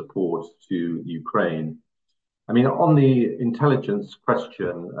necessary support to Ukraine. I mean, on the intelligence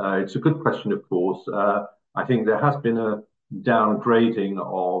question, it's a good question, of course. I think there has been a downgrading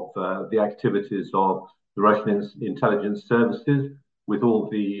of the activities of the Russian intelligence services with all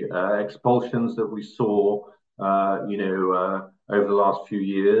the expulsions that we saw, over the last few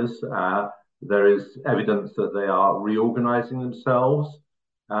years. There is evidence that they are reorganizing themselves,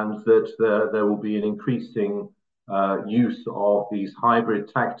 and that there will be an increasing use of these hybrid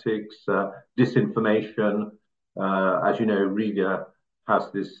tactics, disinformation. As you know, Riga has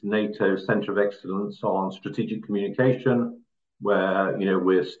this NATO Center of Excellence on Strategic Communication, where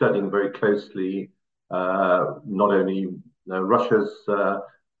we're studying very closely not only Russia's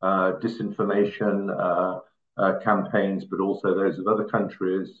disinformation campaigns, but also those of other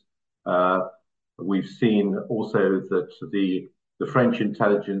countries. We've seen also that the French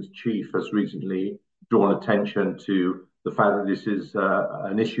intelligence chief has recently drawn attention to the fact that this is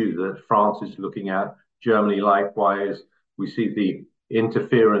an issue that France is looking at. Germany, likewise. We see the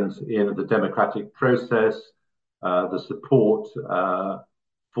interference in the democratic process, the support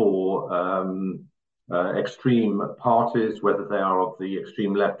for extreme parties, whether they are of the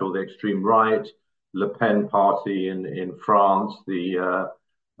extreme left or the extreme right. Le Pen party in France, the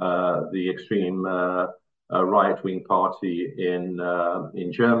extreme right-wing party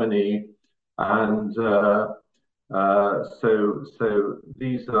in Germany, and so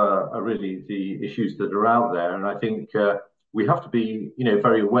these are really the issues that are out there, and I think we have to be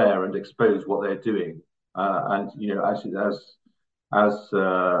very aware and expose what they're doing, and as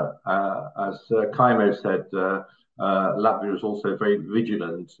Kaimo said, Latvia is also very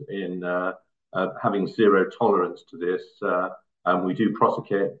vigilant in having zero tolerance to this, and we do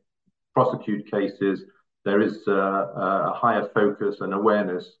prosecute cases. There is a higher focus and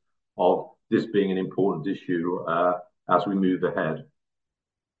awareness of this being an important issue as we move ahead.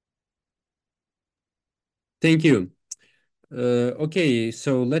 Thank you. Okay,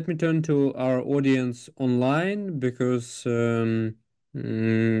 so let me turn to our audience online because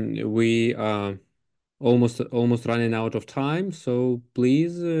we are almost running out of time. So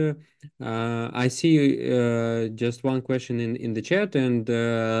please, I see just one question in the chat, and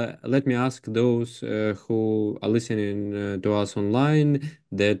let me ask those who are listening to us online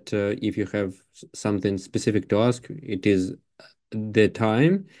that if you have something specific to ask, it is the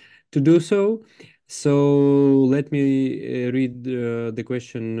time to do so. So let me read the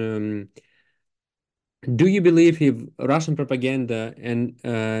question. Do you believe if Russian propaganda and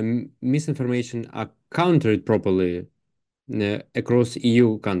misinformation are countered properly across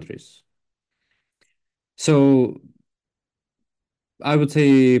EU countries? So I would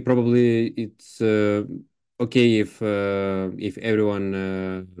say probably it's okay if everyone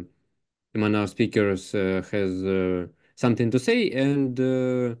among our speakers has something to say, and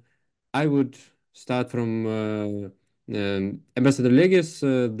I would start from Ambassador Lieģis,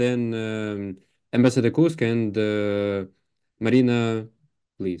 then Ambassador Kuusk, and Maryna,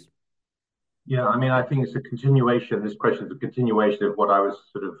 please. Yeah, I mean, I think it's a continuation. This question is a continuation of what I was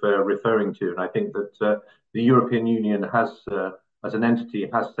sort of referring to, and I think that the European Union has, as an entity,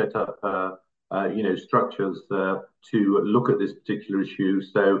 has set up, structures to look at this particular issue.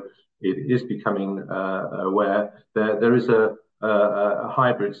 So it is becoming aware. There is a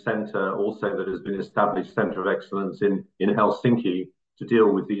hybrid centre also that has been established, Centre of Excellence in Helsinki, to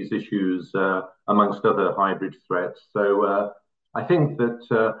deal with these issues amongst other hybrid threats. So I think that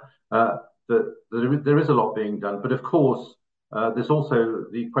there is a lot being done, but of course there's also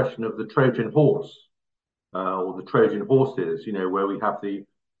the question of the Trojan horse or the Trojan horses, where we have the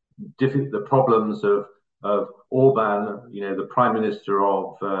problems of Orban, the Prime Minister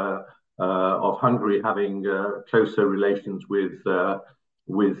of Hungary, having closer relations with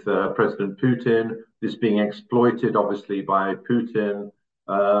President Putin. This being exploited, obviously, by Putin.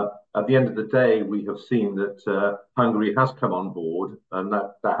 At the end of the day, we have seen that Hungary has come on board, and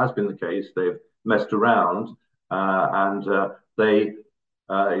that has been the case. They've messed around, and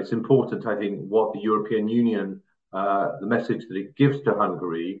it's important, I think, what the European Union, the message that it gives to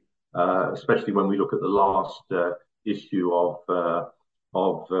Hungary, especially when we look at the last issue of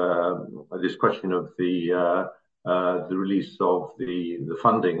this question of the release of the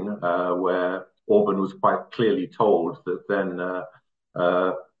funding, where Orban was quite clearly told that then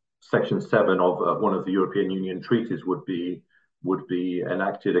Section 7 of one of the European Union treaties would be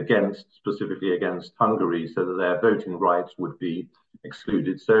enacted specifically against Hungary, so that their voting rights would be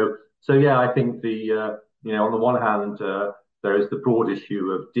excluded. So yeah, I think on the one hand, there is the broad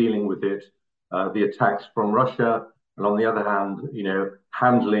issue of dealing with it, the attacks from Russia, and on the other hand,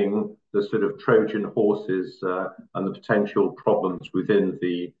 handling the sort of Trojan horses and the potential problems within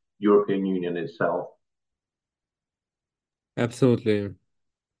the European Union itself. Absolutely.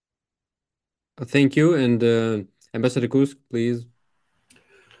 Thank you. And Ambassador Kuusk, please.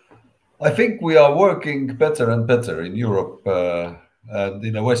 I think we are working better and better in Europe and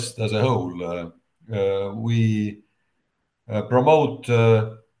in the West as a whole. We promote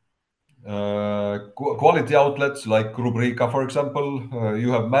quality outlets like Rubryka, for example.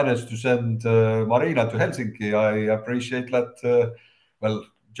 You have managed to send Maryna to Helsinki. I appreciate that. Well,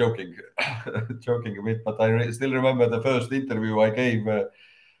 joking a bit, but I still remember the first interview I gave,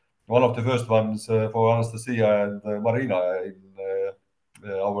 one of the first ones for Anastasia and Maryna in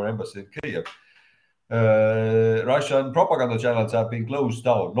our embassy in Kiev. Russian propaganda channels have been closed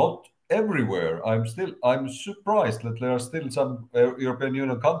down. Not everywhere. I'm surprised that there are still some European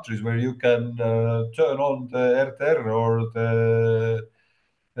Union countries where you can turn on the RTR or the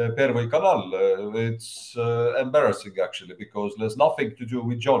Pervõi Canal. It's embarrassing actually, because there's nothing to do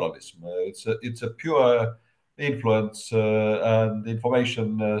with journalism. It's a pure influence and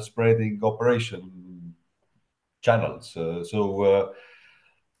information spreading operation channels.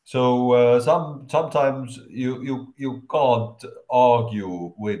 Sometimes you can't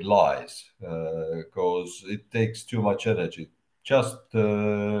argue with lies because it takes too much energy. Just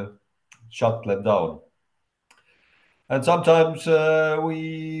shut them down. And sometimes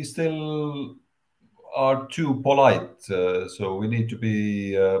we still are too polite, so we need to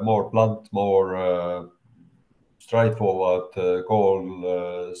be more blunt, more straightforward,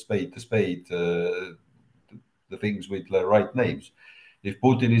 call spade to spade, the things with the right names. If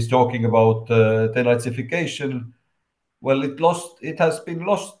Putin is talking about denazification, well, it has been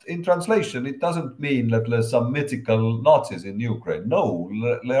lost in translation. It doesn't mean that there's some mythical Nazis in Ukraine. No,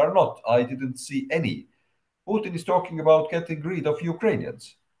 they are not. I didn't see any. Putin is talking about getting rid of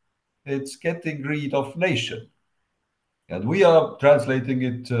Ukrainians. It's getting rid of nation. And we are translating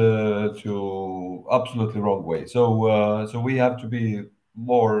it to absolutely wrong way. So we have to be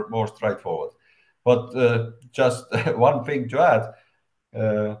more straightforward. But just one thing to add,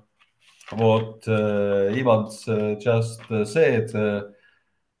 what Imants just said,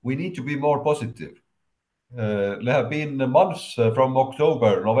 we need to be more positive. There have been months from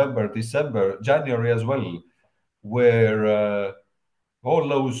October, November, December, January as well, where all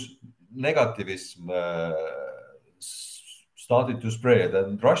those negativism started to spread,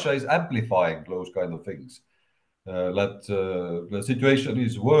 and Russia is amplifying those kind of things. That the situation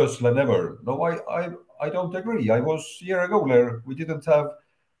is worse than ever. No, I don't agree. I was a year ago there. We didn't have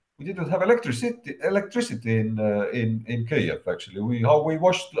electricity in Kiev actually. How we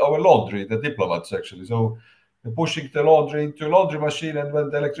washed our laundry, the diplomats actually. So you're pushing the laundry into a laundry machine, and when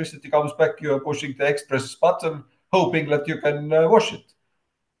the electricity comes back, you are pushing the express button, hoping that you can wash it.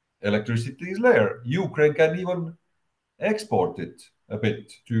 Electricity is there. Ukraine can even export it a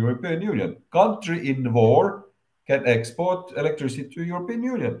bit to European Union. Country in war can export electricity to European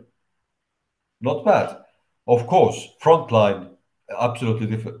Union. Not bad. Of course, frontline, absolutely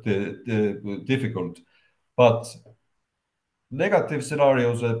difficult. But negative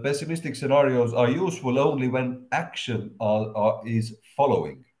scenarios, pessimistic scenarios are useful only when action is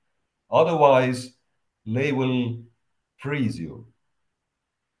following. Otherwise, they will freeze you.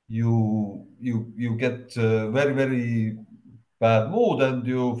 You get very bad mood, and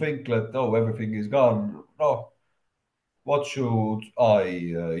you think that, oh, everything is gone. No, what should I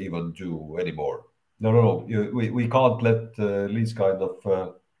even do anymore? No. We can't let these kind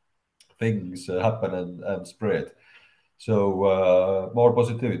of things happen and spread. So more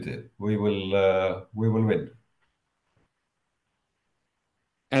positivity. We will win.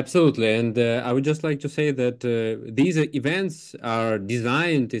 Absolutely. And I would just like to say that these events are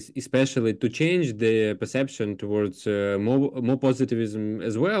designed especially to change the perception towards more positivism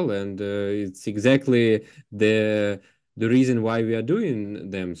as well. And it's exactly the reason why we are doing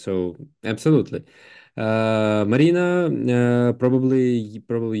them. So absolutely. Maryna,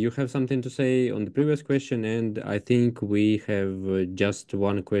 probably you have something to say on the previous question, and I think we have just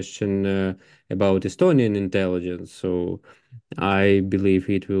one question about Estonian intelligence. So I believe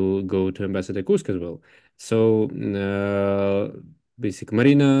it will go to Ambassador Kuusk as well. So,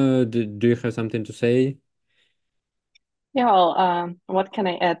 Maryna, do you have something to say? Yeah, well, what can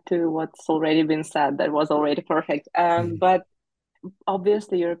I add to what's already been said? That was already perfect. But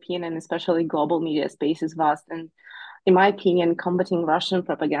obviously, European and especially global media space is vast. And in my opinion, combating Russian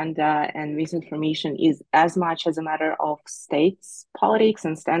propaganda and misinformation is as much as a matter of states, politics,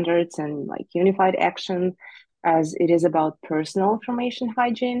 and standards and like unified action as it is about personal information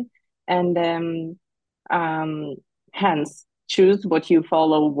hygiene. And hence, choose what you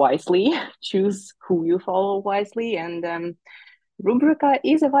follow wisely, choose who you follow wisely. And Rubryka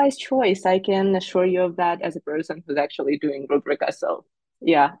is a wise choice. I can assure you of that as a person who's actually doing Rubryka. So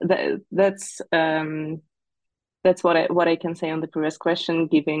yeah, that's what I can say on the previous question,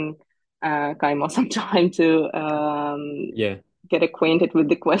 giving Kaimo some time to Yeah. get acquainted with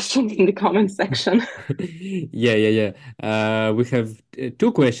the question in the comment section. Yeah. We have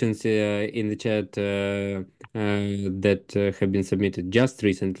two questions in the chat that have been submitted just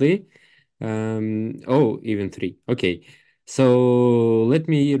recently. Even three. Okay. So let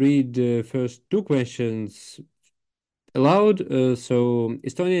me read the first two questions aloud. So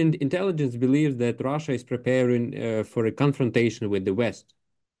Estonian intelligence believes that Russia is preparing for a confrontation with the West.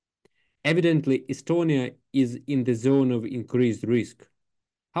 Evidently, Estonia is in the zone of increased risk.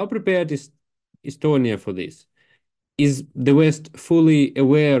 How prepared is Estonia for this? Is the West fully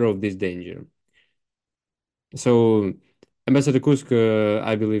aware of this danger? So Ambassador Kuusk,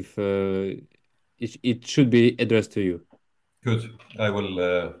 I believe it should be addressed to you. Good. I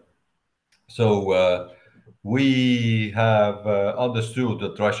will. We have understood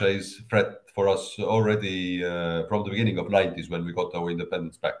that Russia is a threat for us already from the beginning of 90s when we got our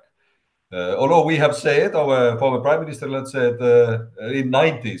independence back. Although we have said, our former prime minister, let's say, in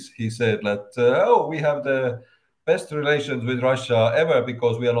 90s, he said that, oh, we have the best relations with Russia ever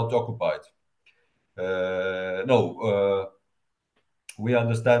because we are not occupied. No, we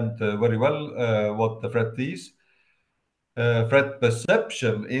understand very well what the threat is. Threat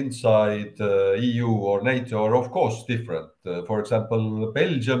perception inside EU or NATO are of course different. For example,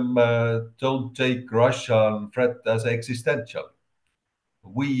 Belgium don't take Russian threat as existential.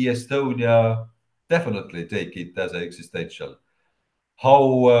 We, Estonia, definitely take it as existential.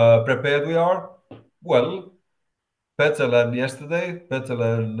 How prepared we are? Well, better than yesterday, better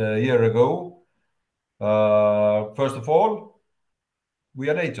than a year ago. First of all, we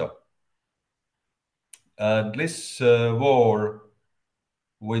are NATO. And this war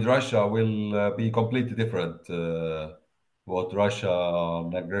with Russia will be completely different what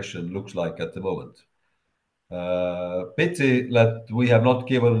Russian aggression looks like at the moment. Pity that we have not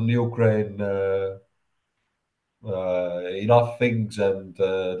given Ukraine enough things and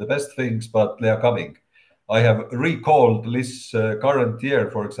the best things, but they are coming. I have recalled this current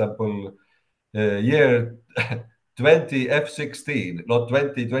year, for example, year 20 F-16, not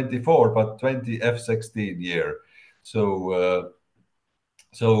 2024, but 20 F-16 year. So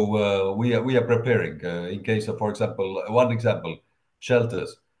we are preparing in case of, for example, one example,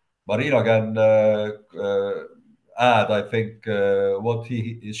 shelters. Maryna can add, I think, what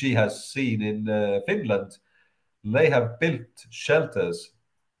she has seen in Finland. They have built shelters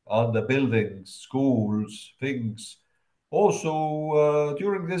on the buildings, schools, things. Also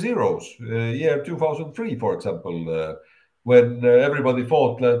during the zeros, year 2003, for example, when everybody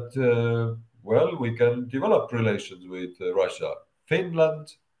thought that, well, we can develop relations with Russia.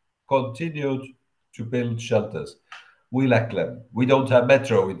 Finland continued to build shelters. We lack them. We don't have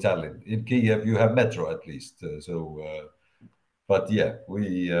metro in Tallinn. In Kiev, you have metro at least. But yeah,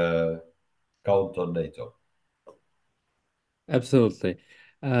 we count on NATO. Absolutely.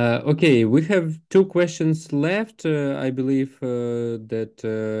 Okay, we have two questions left. I believe that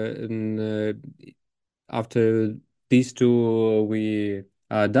after these two we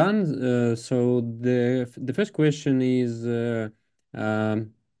are done. So the first question is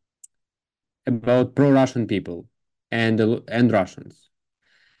about pro-Russian people and Russians.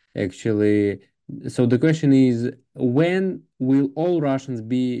 Actually, so the question is, when will all Russians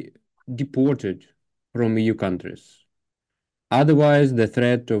be deported from EU countries? Otherwise, the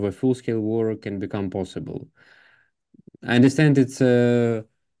threat of a full-scale war can become possible. I understand it's in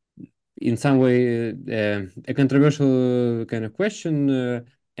some way a controversial kind of question,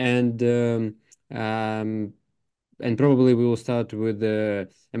 and probably we will start with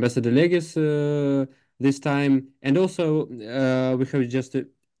Ambassador Lieģis this time. And also, we have just a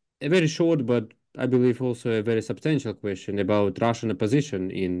very short, but I believe also a very substantial question about Russian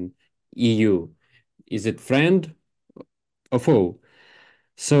opposition in EU. Is it friend or foe?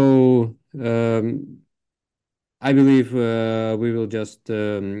 So I believe we will just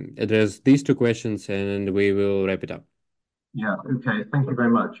address these two questions and we will wrap it up. Yeah, okay, thank you very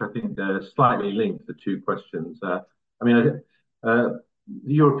much. I think they're slightly linked, the two questions. The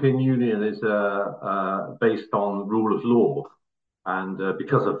European Union is based on rule of law. And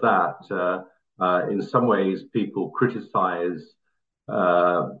because of that, in some ways, people criticize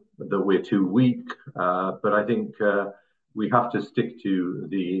that we're too weak. But I think we have to stick to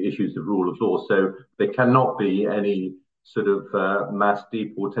the issues of rule of law. So there cannot be any sort of mass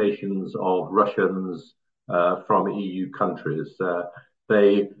deportations of Russians from EU countries.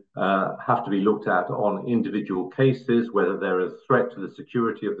 They have to be looked at on individual cases, whether they're a threat to the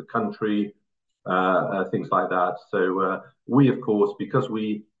security of the country, things like that. So we, of course, because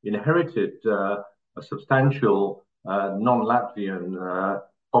we inherited a substantial non-Latvian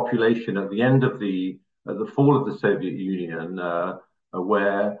population at the end of the fall of the Soviet Union,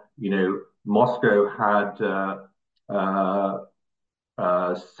 where Moscow had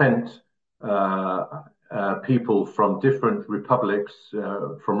sent people from different republics,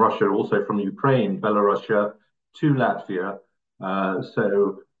 from Russia, also from Ukraine, Belarusia, to Latvia.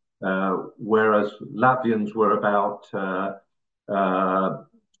 Whereas Latvians were about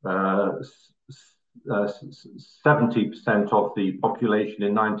 70% of the population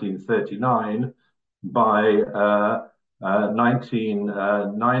in 1939, by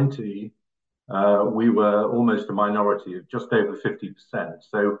 1990, we were almost a minority of just over 50%.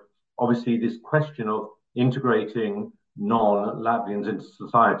 So obviously this question of integrating non-Latvians into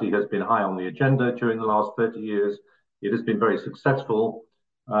society has been high on the agenda during the last 30 years. It has been very successful,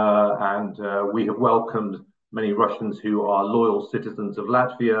 and we have welcomed many Russians who are loyal citizens of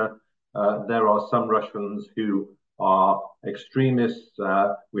Latvia. There are some Russians who are extremists.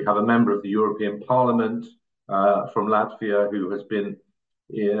 We have a member of the European Parliament from Latvia who has been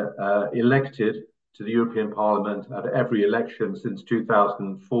elected to the European Parliament at every election since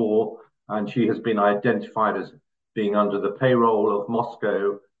 2004, and she has been identified as being under the payroll of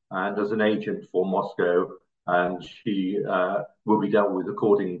Moscow and as an agent for Moscow, and she will be dealt with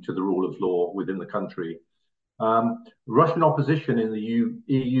according to the rule of law within the country. Russian opposition in the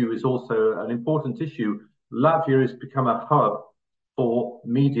EU is also an important issue. Latvia has become a hub for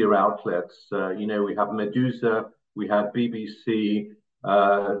media outlets. We have Medusa, we have BBC,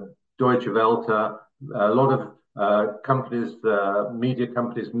 Deutsche Welle, a lot of companies, media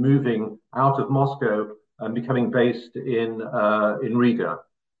companies moving out of Moscow and becoming based in Riga.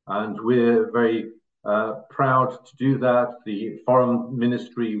 And we're very proud to do that. The Foreign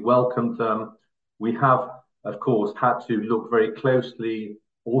Ministry welcomed them. We have, of course, had to look very closely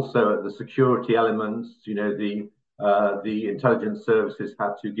also at the security elements. The intelligence services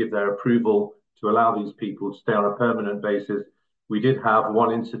had to give their approval to allow these people to stay on a permanent basis. We did have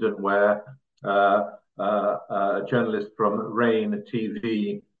one incident where a journalist from Rain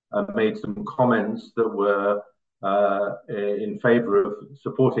TV made some comments that were in favor of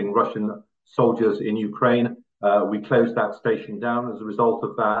supporting Russian soldiers in Ukraine. We closed that station down as a result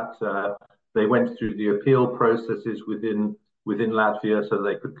of that. They went through the appeal processes within Latvia so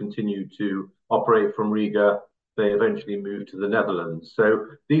they could continue to operate from Riga. They eventually moved to the Netherlands. So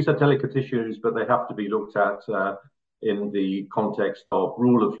these are delicate issues, but they have to be looked at in the context of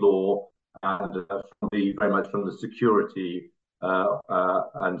rule of law and very much from the security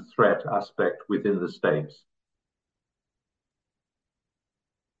and threat aspect within the states.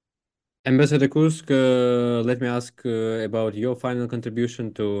 Ambassador Kuusk, let me ask about your final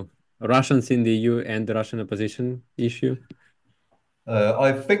contribution to Russians in the EU and the Russian opposition issue.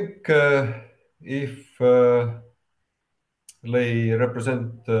 I think if they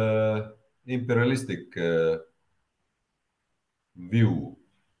represent imperialistic view,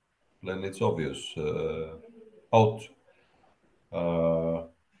 then it's obvious out.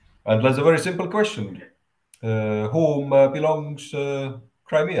 And there's a very simple question. Whom belongs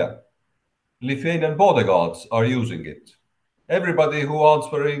Crimea? Lithuanian border guards are using it. Everybody who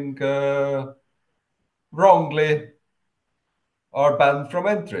answering wrongly are banned from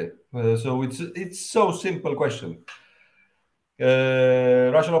entry. So it's so simple question.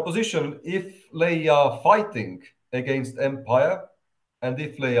 Russian opposition, if they are fighting against empire and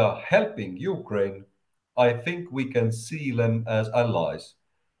if they are helping Ukraine, I think we can see them as allies.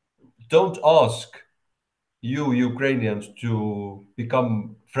 Don't ask you Ukrainians to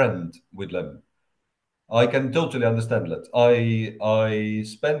become friend with them. I can totally understand that. I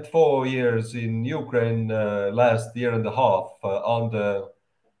spent 4 years in Ukraine last year and a half under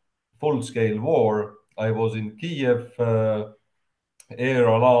full-scale war. I was in Kiev, air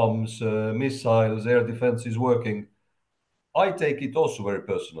alarms, missiles, air defense is working. I take it also very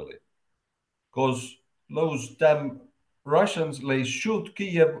personally because those damn Russians, they shoot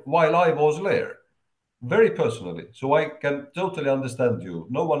Kiev while I was there. Very personally. So I can totally understand you.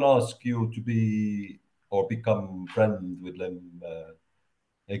 No one asks you to be or become friend with them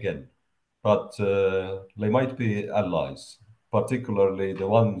again. But they might be allies, particularly the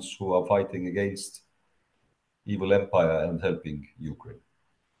ones who are fighting against evil empire and helping Ukraine.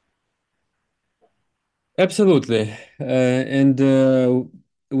 Absolutely. And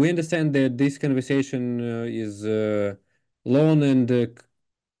we understand that this conversation is long and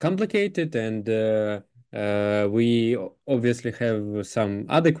complicated, and we obviously have some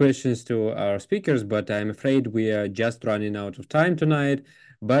other questions to our speakers, but I'm afraid we are just running out of time tonight.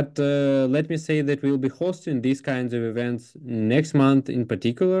 But let me say that we'll be hosting these kinds of events next month in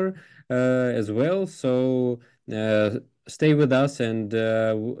particular as well. So stay with us, and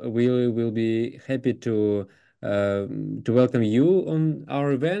we will be happy to welcome you on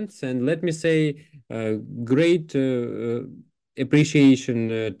our events. And let me say great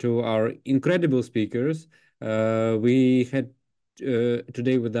appreciation to our incredible speakers. We had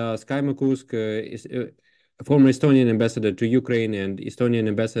today with us Kaimo Kuusk, former Estonian ambassador to Ukraine and Estonian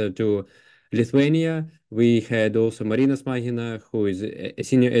ambassador to Lithuania. We had also Maryna Smahina, who is a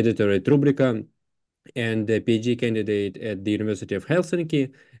senior editor at Rubryka and a PhD candidate at the University of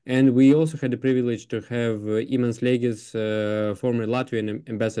Helsinki. And we also had the privilege to have Imants Lieģis, former Latvian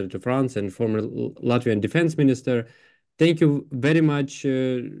ambassador to France and former Latvian defense minister. Thank you very much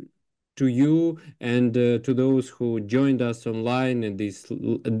to to you and to those who joined us online at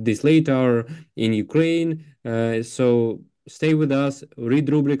this late hour in Ukraine. So stay with us, read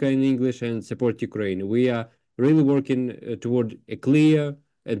Rubryka in English, and support Ukraine. We are really working toward a clear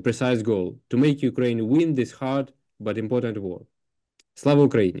and precise goal to make Ukraine win this hard but important war. Slava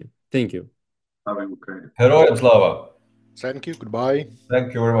Ukraini. Thank you. Slava Ukraini. Heroям слава. Thank you. Goodbye.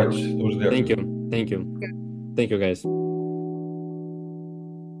 Thank you very much. Thank you. Thank you. Thank you, guys.